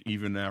fresh,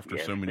 even after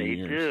so many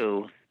years. They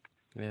do.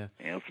 Yeah.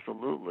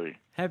 Absolutely.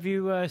 Have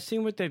you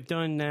seen what they've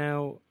done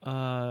now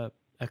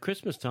at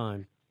Christmas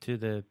time to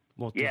the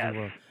Walt Disney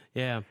World?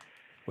 Yeah.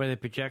 Where they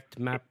project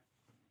map.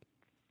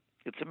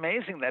 It's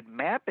amazing that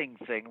mapping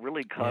thing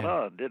really caught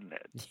on, didn't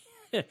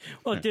it?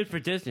 Well, it did for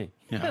Disney.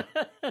 Yeah.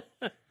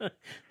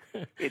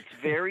 It's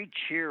very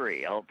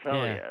cheery, I'll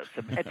tell you.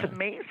 It's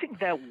amazing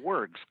that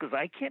works, because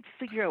I can't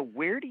figure out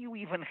where do you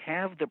even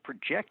have the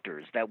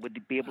projectors that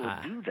would be able to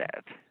do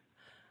that.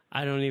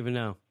 I don't even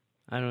know.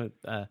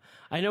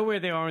 I know where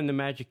they are in the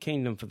Magic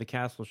Kingdom for the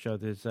Castle Show.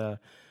 There's, I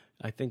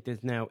think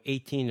there's now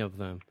 18 of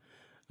them.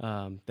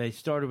 They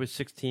started with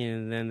 16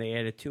 and then they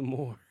added 2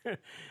 more.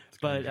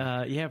 But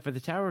for the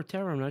Tower of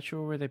Terror, I'm not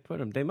sure where they put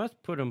them. They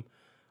must put them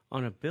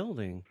on a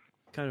building,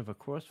 kind of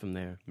across from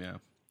there. Yeah,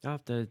 I'll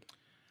have to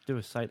do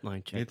a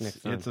sightline check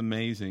next time. It's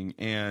amazing,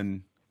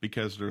 and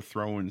because they're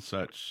throwing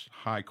such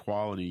high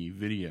quality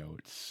video,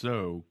 it's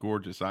so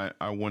gorgeous. I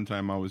one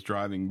time I was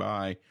driving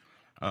by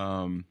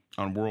on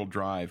World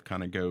Drive,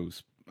 kind of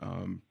goes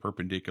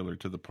perpendicular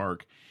to the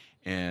park,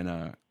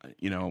 and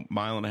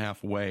mile and a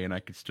half away, and I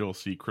could still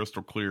see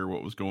crystal clear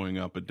what was going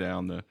up and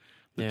down the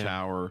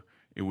tower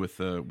with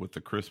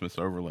the Christmas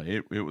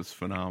overlay. It was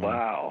phenomenal.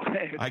 Wow.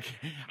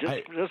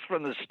 Just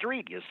from the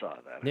street you saw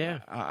that. Yeah.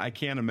 I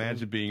can't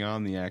imagine being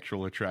on the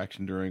actual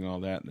attraction during all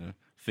that, and the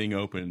thing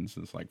opens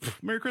and it's like,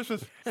 Merry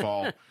Christmas,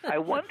 fall. I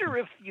wonder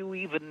if you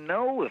even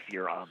know if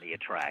you're on the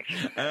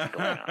attraction. That's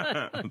going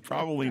on.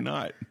 Probably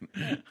not.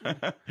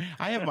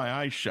 I have my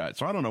eyes shut,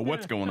 so I don't know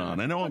what's going on.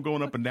 I know I'm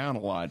going up and down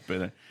a lot,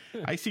 but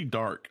I see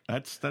dark.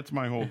 That's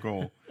my whole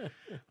goal.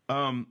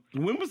 When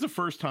was the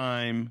first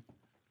time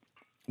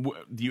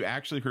you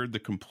actually heard the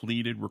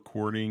completed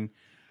recording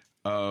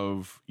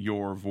of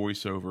your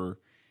voiceover?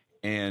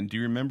 And do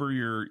you remember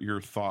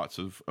your thoughts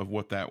of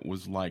what that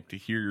was like to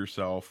hear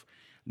yourself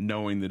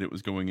knowing that it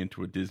was going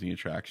into a Disney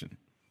attraction?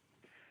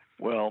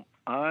 Well,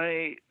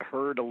 I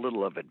heard a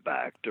little of it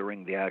back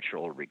during the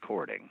actual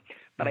recording,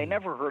 but I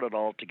never heard it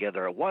all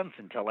together at once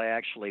until I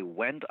actually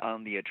went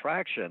on the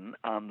attraction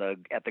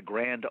at the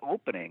grand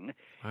opening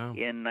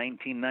in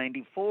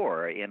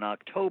 1994. In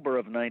October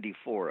of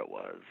 94 it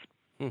was.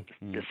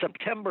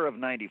 September of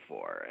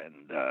 94,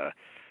 and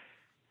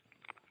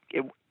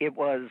it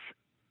was.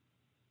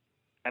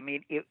 I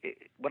mean,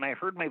 when I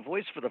heard my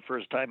voice for the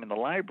first time in the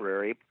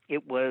library,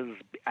 it was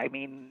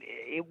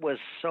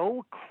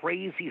so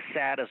crazy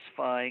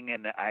satisfying,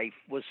 and I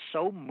was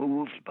so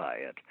moved by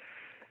it.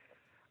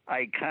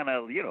 I kind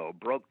of,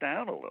 broke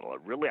down a little.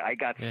 I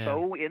got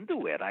so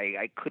into it.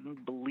 I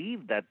couldn't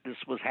believe that this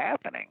was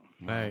happening.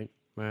 Right.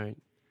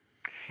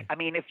 I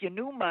mean, if you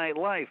knew my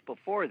life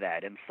before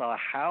that and saw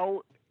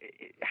how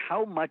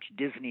much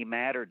Disney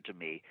mattered to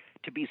me,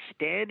 to be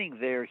standing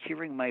there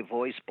hearing my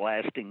voice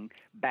blasting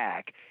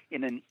back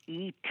in an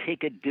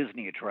e-ticket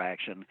Disney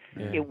attraction,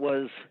 it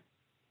was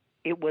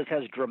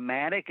as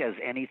dramatic as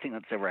anything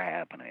that's ever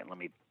happened. Let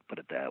me put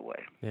it that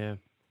way. Yeah.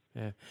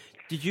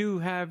 Did you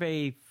have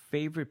a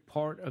favorite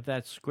part of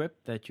that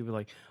script that you were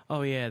like,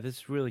 oh yeah, this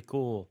is really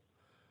cool?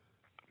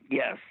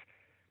 Yes.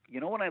 You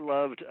know what I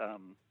loved?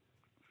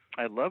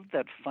 I loved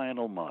that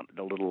final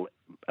the little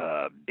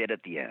bit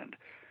at the end.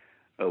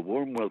 A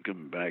warm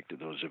welcome back to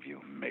those of you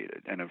who made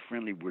it, and a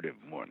friendly word of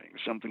warning,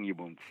 something you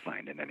won't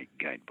find in any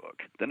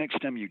guidebook. The next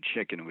time you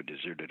check into a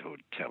deserted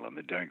hotel on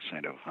the dark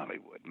side of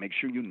Hollywood, make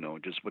sure you know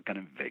just what kind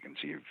of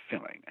vacancy you're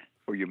filling,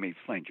 or you may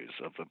find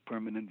yourself a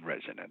permanent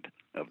resident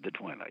of the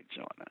Twilight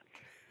Zone.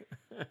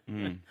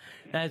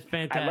 That's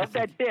fantastic. I love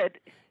that bit.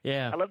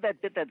 Yeah. I love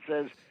that bit that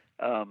says,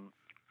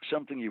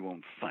 something you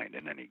won't find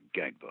in any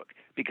guidebook,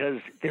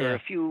 because there are a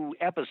few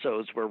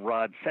episodes where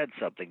Rod said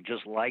something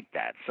just like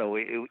that. So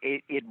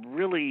it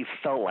really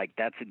felt like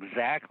that's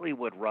exactly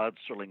what Rod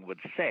Serling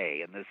would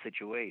say in this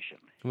situation.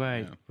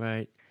 Right,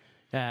 right.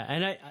 Yeah,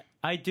 and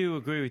I do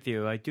agree with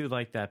you. I do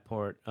like that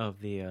part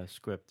of the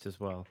script as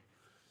well.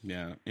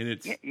 Yeah, and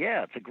it's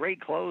it's a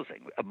great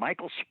closing.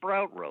 Michael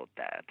Sprout wrote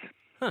that.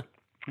 Huh.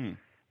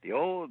 The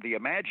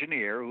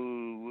Imagineer,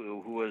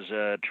 who was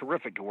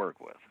terrific to work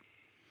with.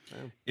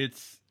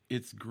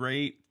 It's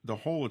great. The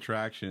whole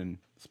attraction,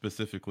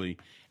 specifically,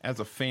 as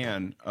a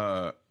fan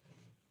of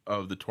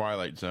the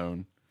Twilight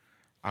Zone,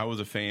 I was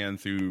a fan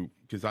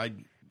because I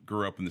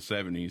grew up in the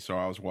 70s, so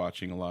I was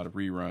watching a lot of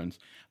reruns.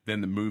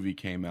 Then the movie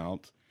came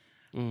out.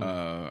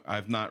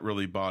 I've not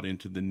really bought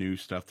into the new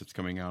stuff that's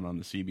coming out on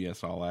the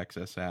CBS All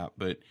Access app,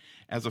 but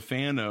as a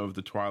fan of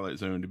the Twilight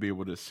Zone, to be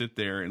able to sit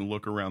there and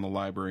look around the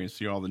library and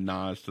see all the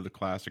nods to the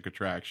classic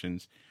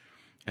attractions,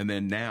 and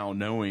then now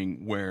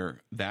knowing where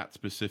that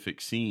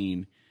specific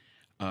scene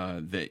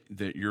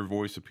that your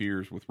voice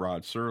appears with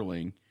Rod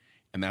Serling,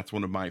 and that's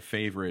one of my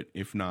favorite,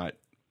 if not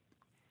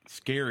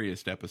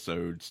scariest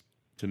episodes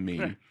to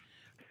me.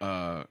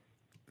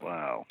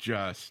 Wow.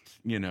 Just,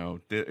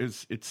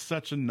 it's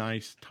such a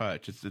nice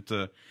touch. It's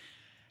a,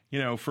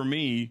 for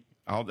me,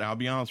 I'll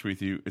be honest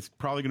with you, it's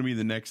probably going to be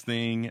the next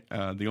thing.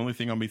 The only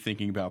thing I'll be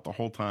thinking about the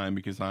whole time,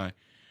 because I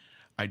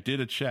did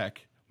a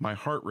check. My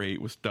heart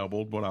rate was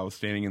doubled when I was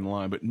standing in the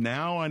line, but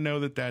now I know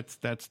that's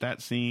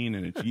that scene,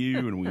 and it's you,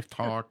 and we've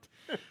talked.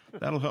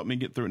 That'll help me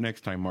get through it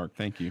next time, Mark.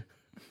 Thank you.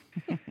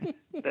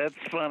 That's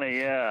funny.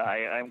 Yeah,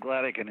 I'm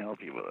glad I can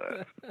help you with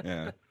that.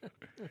 Yeah,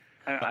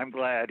 I'm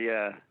glad.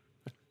 Yeah.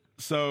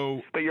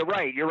 So, but you're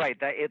right.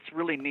 That it's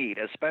really neat,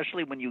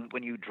 especially when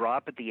you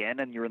drop at the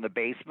end and you're in the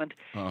basement,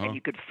 and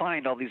you could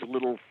find all these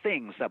little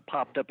things that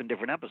popped up in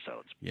different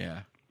episodes.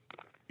 Yeah,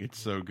 it's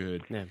so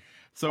good. Yeah.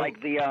 So,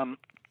 like the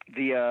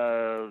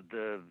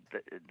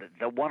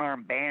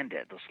one-armed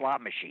bandit, the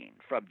slot machine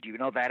from. Do you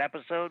know that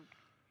episode?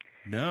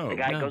 No. The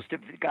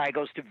guy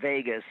goes to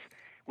Vegas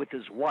with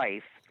his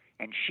wife,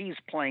 and she's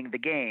playing the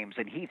games,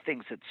 and he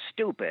thinks it's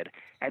stupid,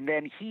 and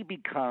then he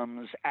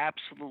becomes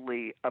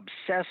absolutely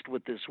obsessed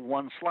with this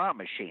one slot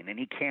machine, and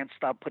he can't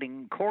stop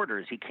putting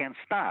quarters. He can't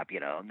stop,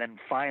 and then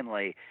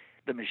finally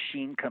the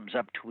machine comes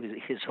up to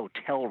his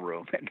hotel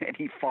room, and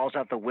he falls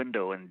out the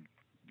window and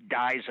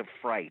dies of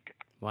fright.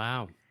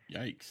 Wow.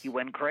 Yikes. He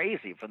went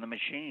crazy from the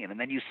machine, and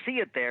then you see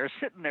it there,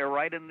 sitting there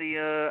right in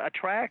the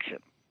attraction.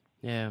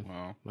 Yeah.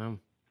 Wow.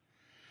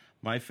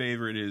 My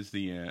favorite is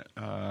the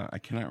I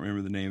cannot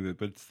remember the name of it,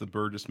 but it's the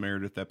Burgess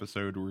Meredith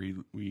episode where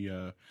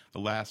the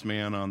last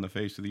man on the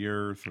face of the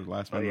earth, or the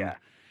last man.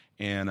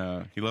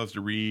 And he loves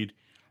to read,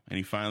 and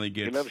he finally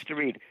gets. He loves to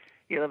read.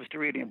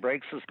 And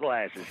breaks his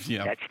glasses.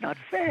 Yep. That's not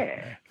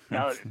fair.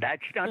 No,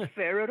 that's not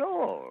fair at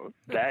all.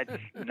 That's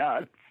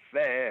not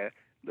fair.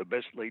 The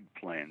best laid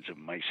plans of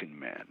mice and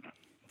men.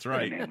 That's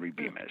right. And Henry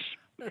Bemis.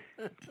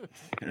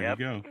 There you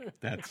go.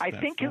 I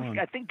think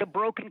the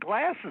broken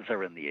glasses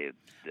are in the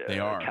they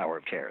are. Tower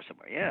of Terror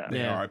somewhere. Yeah,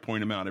 they are. I point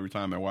them out every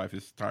time. My wife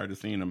is tired of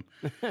seeing them.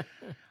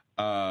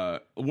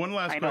 One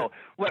last. I know.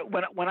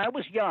 When I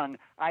was young,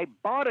 I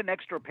bought an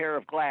extra pair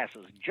of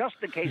glasses just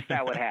in case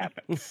that would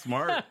happen.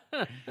 Smart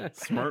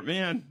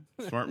man.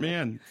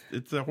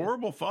 It's a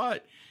horrible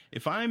thought.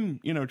 If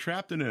I'm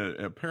trapped in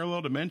a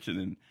parallel dimension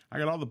and I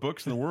got all the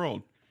books in the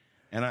world,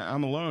 and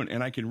I'm alone,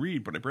 and I can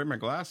read, but I break my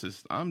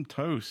glasses, I'm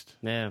toast.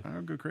 Yeah.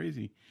 I'll go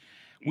crazy.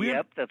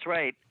 That's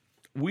right.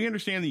 We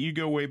understand that you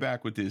go way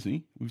back with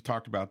Disney. We've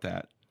talked about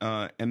that.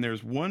 And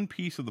there's one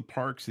piece of the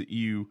parks that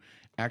you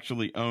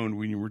actually owned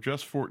when you were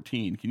just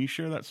 14. Can you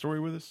share that story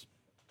with us?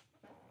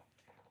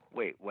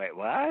 Wait,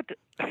 what?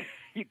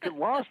 You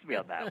lost me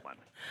on that one.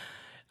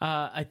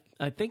 I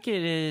think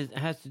it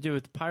has to do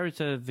with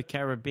Pirates of the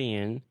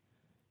Caribbean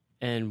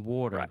and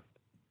water. Right.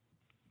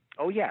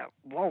 Oh, yeah.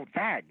 Whoa,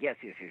 that. Yes.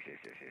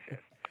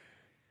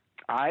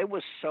 I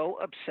was so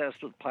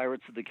obsessed with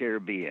Pirates of the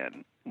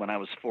Caribbean when I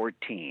was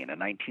 14 in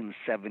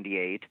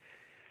 1978.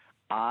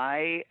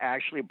 I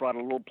actually brought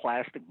a little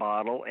plastic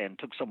bottle and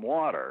took some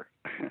water.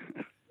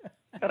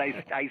 And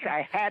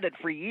I had it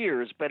for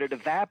years, but it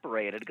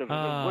evaporated because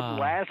it wouldn't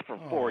last for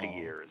 40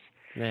 years.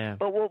 Yeah.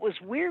 But what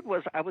was weird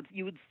was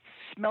you would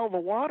smell the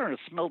water, and it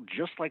smelled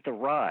just like the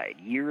ride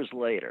years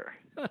later.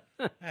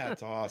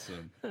 That's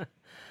awesome.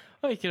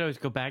 Well, you could always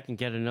go back and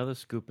get another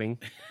scooping.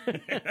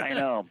 I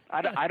know.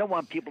 I don't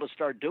want people to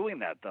start doing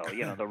that, though.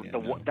 You know,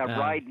 the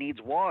ride needs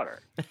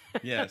water.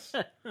 Yes,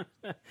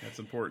 that's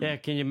important. Yeah,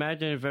 can you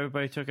imagine if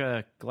everybody took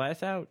a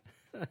glass out?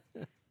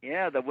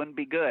 Yeah, that wouldn't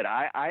be good.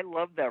 I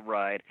love that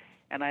ride,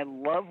 and I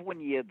love when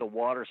the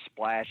water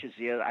splashes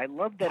you. I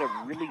love that it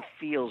really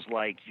feels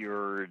like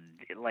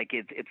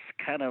it's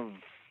kind of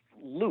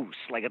loose.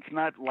 Like it's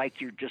not like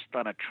you're just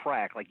on a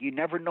track. Like you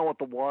never know what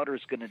the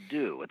water's going to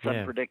do. It's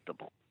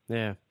unpredictable.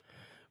 Yeah.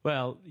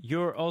 Well,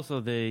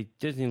 the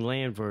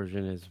Disneyland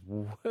version is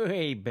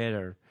way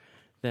better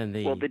than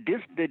the. Well, the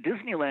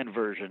Disneyland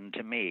version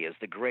to me is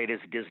the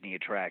greatest Disney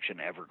attraction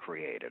ever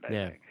created. I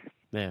think.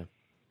 Yeah.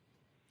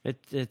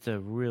 It's a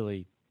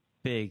really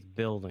big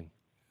building.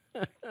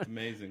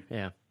 Amazing.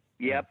 Yeah.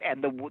 Yep,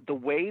 and the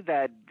way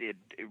that it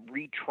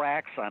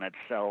retracts on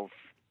itself.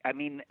 I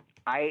mean,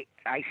 I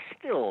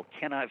still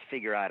cannot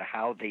figure out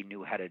how they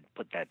knew how to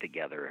put that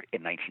together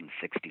in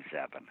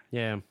 1967.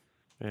 Yeah.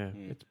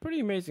 It's pretty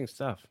amazing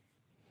stuff.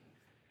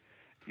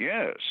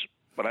 Yes,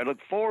 but I look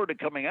forward to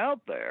coming out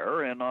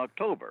there in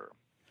October.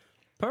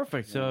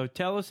 Perfect. So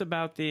tell us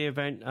about the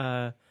event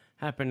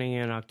happening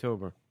in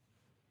October.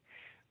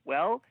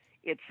 Well,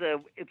 it's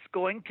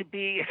going to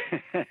be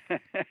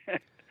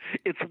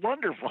it's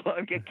wonderful.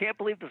 I can't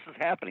believe this is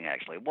happening,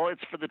 actually. Well,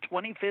 it's for the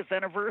 25th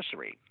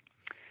anniversary.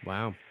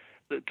 Wow.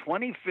 The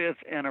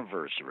 25th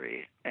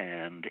anniversary,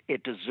 and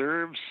it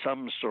deserves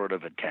some sort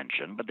of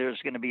attention, but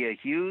there's going to be a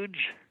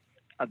huge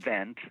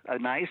event, a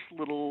nice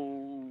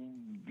little,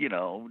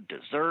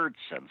 desserts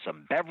and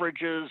some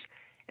beverages,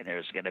 and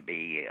there's going to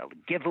be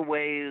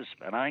giveaways,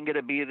 and I'm going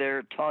to be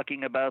there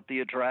talking about the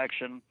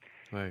attraction.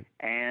 Right.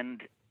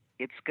 And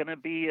it's going to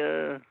be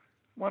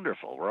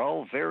wonderful. We're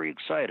all very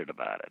excited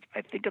about it.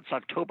 I think it's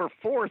October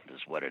 4th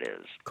is what it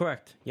is.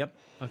 Correct. Yep.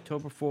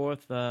 October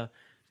 4th.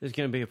 There's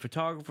going to be a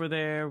photographer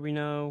there, we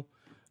know.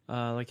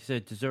 Like you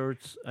said,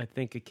 desserts. I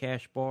think a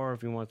cash bar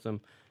if you want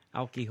some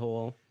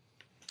alcohol.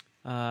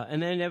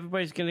 And then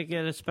everybody's going to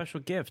get a special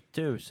gift,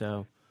 too.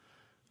 So,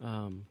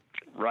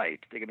 right.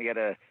 They're going to get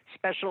a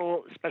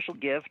special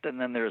gift,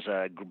 and then there's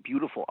a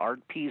beautiful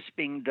art piece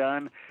being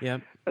done.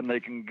 Yep. And they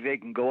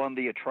can go on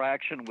the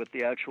attraction with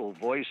the actual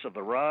voice of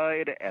the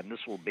ride, and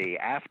this will be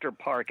after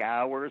park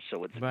hours,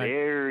 so it's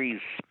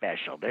very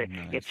special. Nice.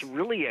 It's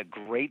really a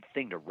great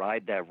thing to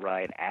ride that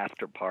ride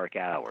after park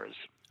hours.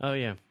 Oh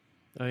yeah.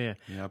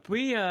 Yep.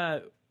 We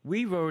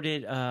rode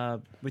it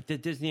with the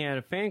Disney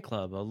Out Fan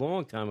Club a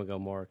long time ago,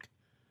 Mark,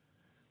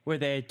 where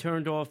they had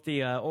turned off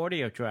the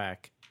audio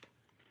track.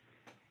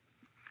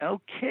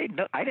 Okay,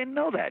 no, I didn't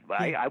know that.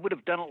 I would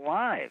have done it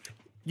live.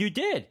 You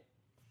did?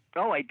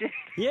 Oh, I did?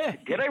 Yeah.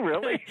 Did I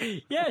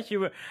really? Yes, you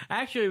were.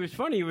 Actually, it was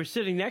funny. You were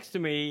sitting next to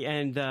me,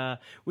 and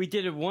we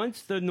did it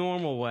once the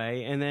normal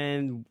way, and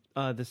then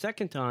the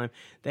second time,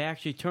 they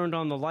actually turned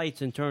on the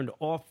lights and turned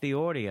off the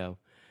audio,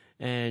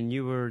 and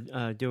you were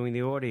doing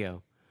the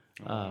audio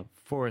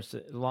for us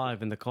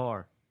live in the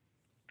car.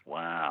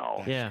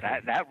 Wow. Yeah.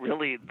 That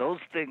really, those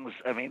things,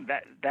 I mean,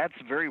 that's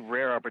a very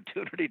rare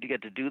opportunity to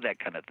get to do that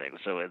kind of thing.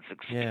 So it's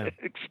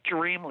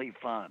extremely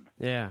fun.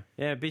 Yeah.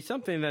 It'd be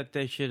something that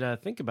they should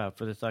think about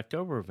for this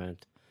October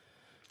event.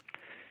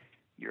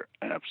 You're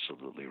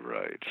absolutely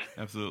right.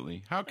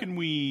 Absolutely. How can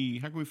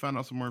we find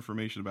out some more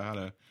information about how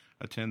to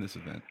attend this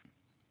event?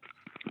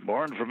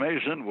 More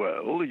information?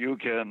 Well, you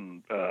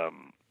can, no,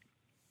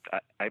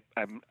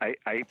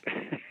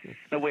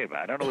 wait a minute.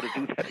 I don't know how to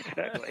do that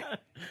exactly.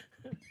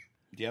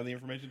 Do you have the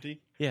information, T?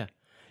 Yeah.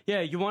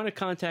 You want to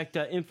contact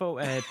info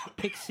at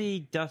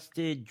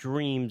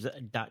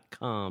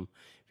pixiedusteddreams.com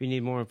if you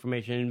need more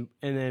information.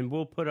 And then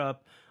we'll put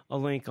up a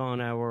link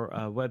on our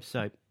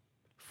website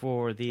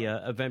for the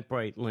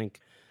Eventbrite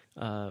link.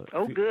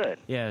 Good.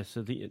 Yeah,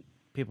 so the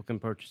people can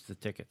purchase the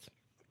tickets.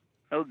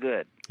 Oh,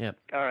 good. Yep.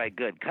 All right,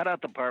 good. Cut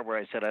out the part where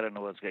I said I don't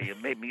know what's going on. You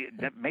made me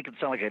make it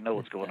sound like I know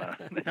what's going on.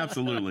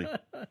 Absolutely.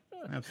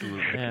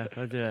 Yeah,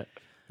 I'll do that.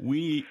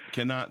 We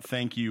cannot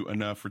thank you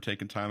enough for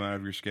taking time out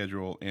of your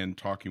schedule and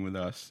talking with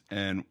us.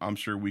 And I'm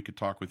sure we could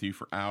talk with you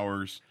for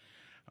hours.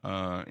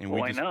 I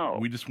know.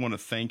 We just want to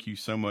thank you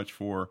so much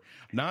for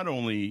not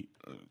only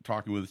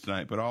talking with us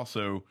tonight, but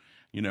also,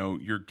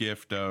 your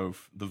gift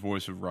of the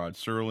voice of Rod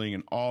Serling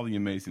and all the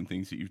amazing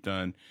things that you've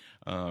done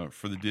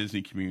for the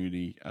Disney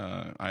community.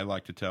 I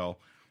like to tell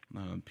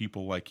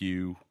people like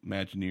you,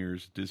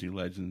 Imagineers, Disney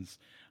legends,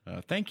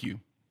 thank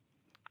you.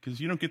 Because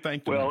you don't get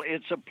thanked enough. Well,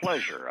 it's a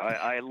pleasure.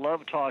 I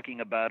love talking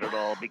about it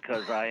all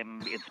because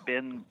it's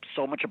been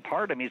so much a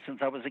part of me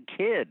since I was a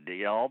kid.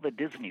 All the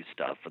Disney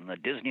stuff and the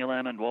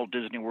Disneyland and Walt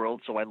Disney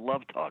World. So I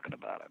love talking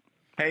about it.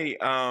 Hey,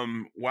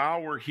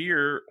 while we're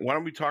here, why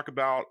don't we talk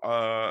about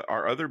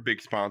our other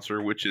big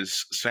sponsor, which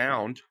is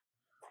Sound.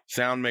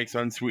 Sound makes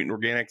unsweetened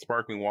organic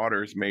sparkling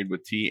waters made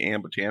with tea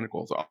and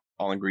botanicals.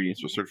 All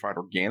ingredients are certified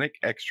organic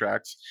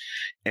extracts,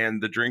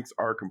 and the drinks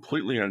are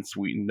completely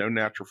unsweetened, no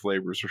natural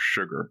flavors or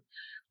sugar.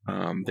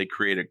 They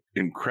create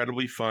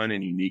incredibly fun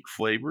and unique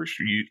flavors.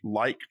 You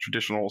like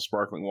traditional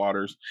sparkling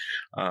waters,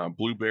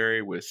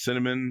 blueberry with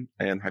cinnamon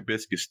and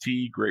hibiscus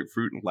tea,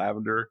 grapefruit and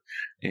lavender,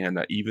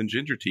 and even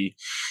ginger tea.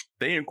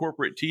 They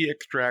incorporate tea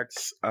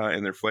extracts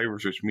in their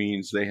flavors, which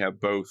means they have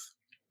both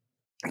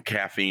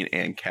caffeine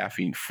and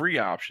caffeine-free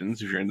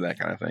options if you're into that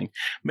kind of thing,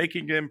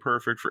 making them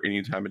perfect for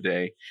any time of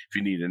day if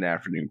you need an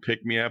afternoon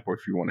pick-me-up, or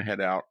if you want to head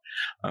out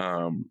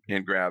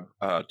and grab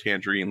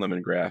tangerine,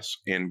 lemongrass,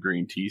 and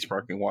green tea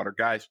sparkling water.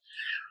 Guys,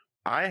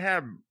 I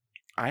had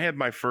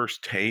my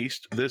first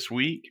taste this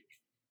week.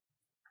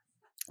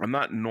 I'm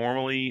not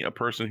normally a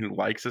person who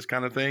likes this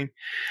kind of thing.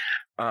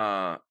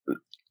 Ton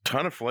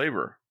of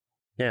flavor.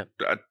 Yeah.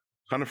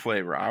 Ton of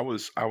flavor. I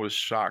was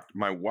shocked.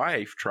 My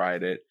wife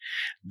tried it.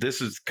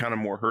 This is kind of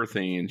more her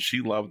thing, and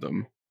she loved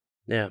them.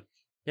 Yeah,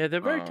 they're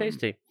very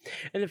tasty,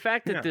 and the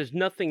fact that there's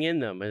nothing in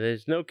them, and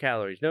there's no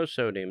calories, no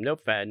sodium, no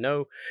fat,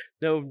 no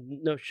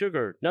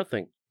sugar,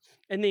 nothing,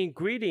 and the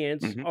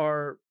ingredients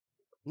are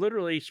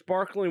literally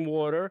sparkling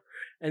water,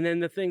 and then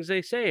the things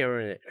they say are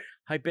in it: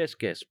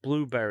 hibiscus,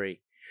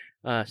 blueberry,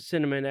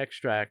 cinnamon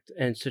extract,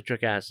 and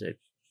citric acid.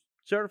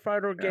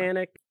 Certified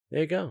organic.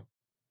 There you go.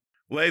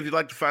 Well, if you'd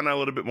like to find out a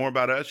little bit more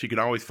about us, you can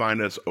always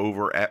find us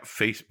over at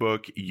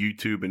Facebook,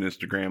 YouTube, and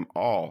Instagram,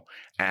 all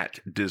at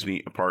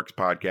Disney Parks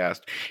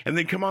Podcast. And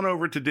then come on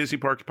over to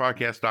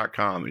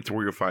DisneyParksPodcast.com. It's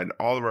where you'll find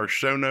all of our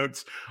show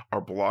notes, our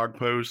blog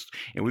posts,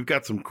 and we've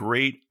got some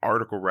great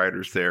article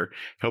writers there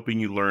helping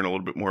you learn a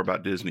little bit more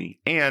about Disney.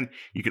 And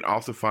you can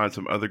also find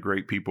some other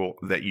great people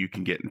that you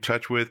can get in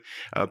touch with,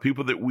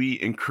 people that we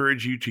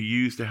encourage you to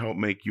use to help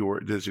make your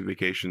Disney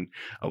vacation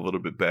a little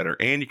bit better.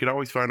 And you can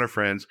always find our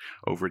friends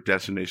over at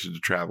Destinations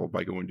to Travel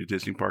by going to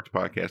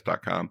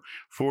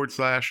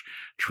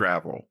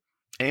DisneyParksPodcast.com/travel.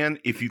 And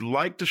if you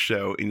like the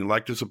show and you'd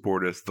like to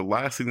support us, the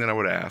last thing that I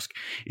would ask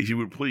is you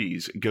would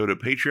please go to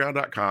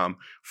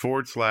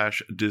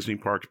patreon.com/Disney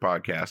Parks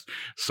Podcast.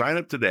 Sign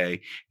up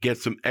today, get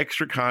some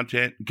extra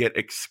content, get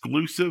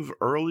exclusive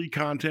early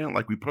content,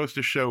 like we post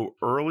a show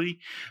early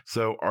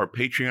so our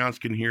Patreons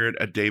can hear it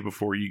a day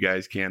before you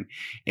guys can.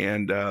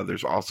 And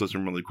there's also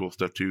some really cool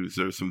stuff too.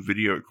 So there's some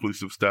video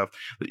exclusive stuff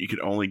that you can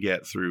only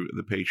get through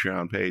the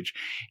Patreon page.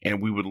 And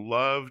we would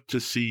love to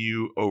see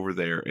you over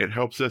there. It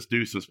helps us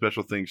do some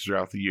special things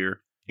throughout the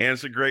year. And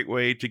it's a great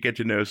way to get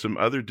to know some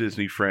other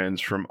Disney friends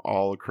from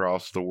all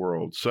across the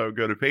world. So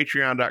go to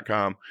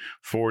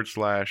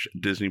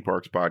patreon.com/Disney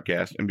Parks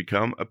Podcast and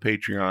become a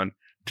Patreon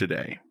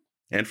today.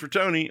 And for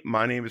Tony,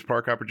 my name is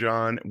Park Hopper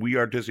John. We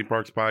are Disney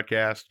Parks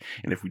Podcast.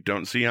 And if we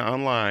don't see you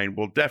online,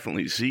 we'll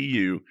definitely see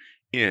you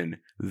in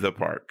the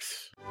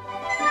parks.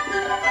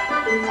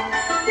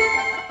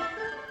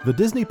 The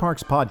Disney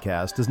Parks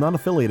Podcast is not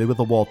affiliated with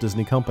the Walt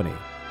Disney Company.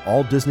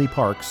 All Disney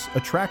parks,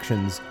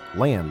 attractions,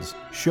 lands,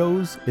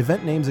 shows,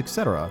 event names,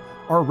 etc.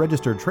 are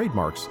registered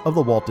trademarks of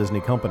the Walt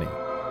Disney Company.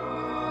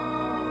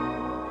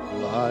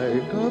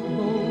 Like a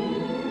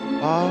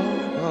bolt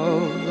out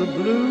of the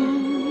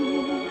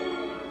blue,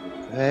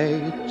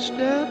 fate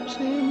steps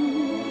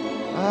in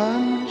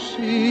and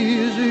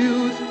sees you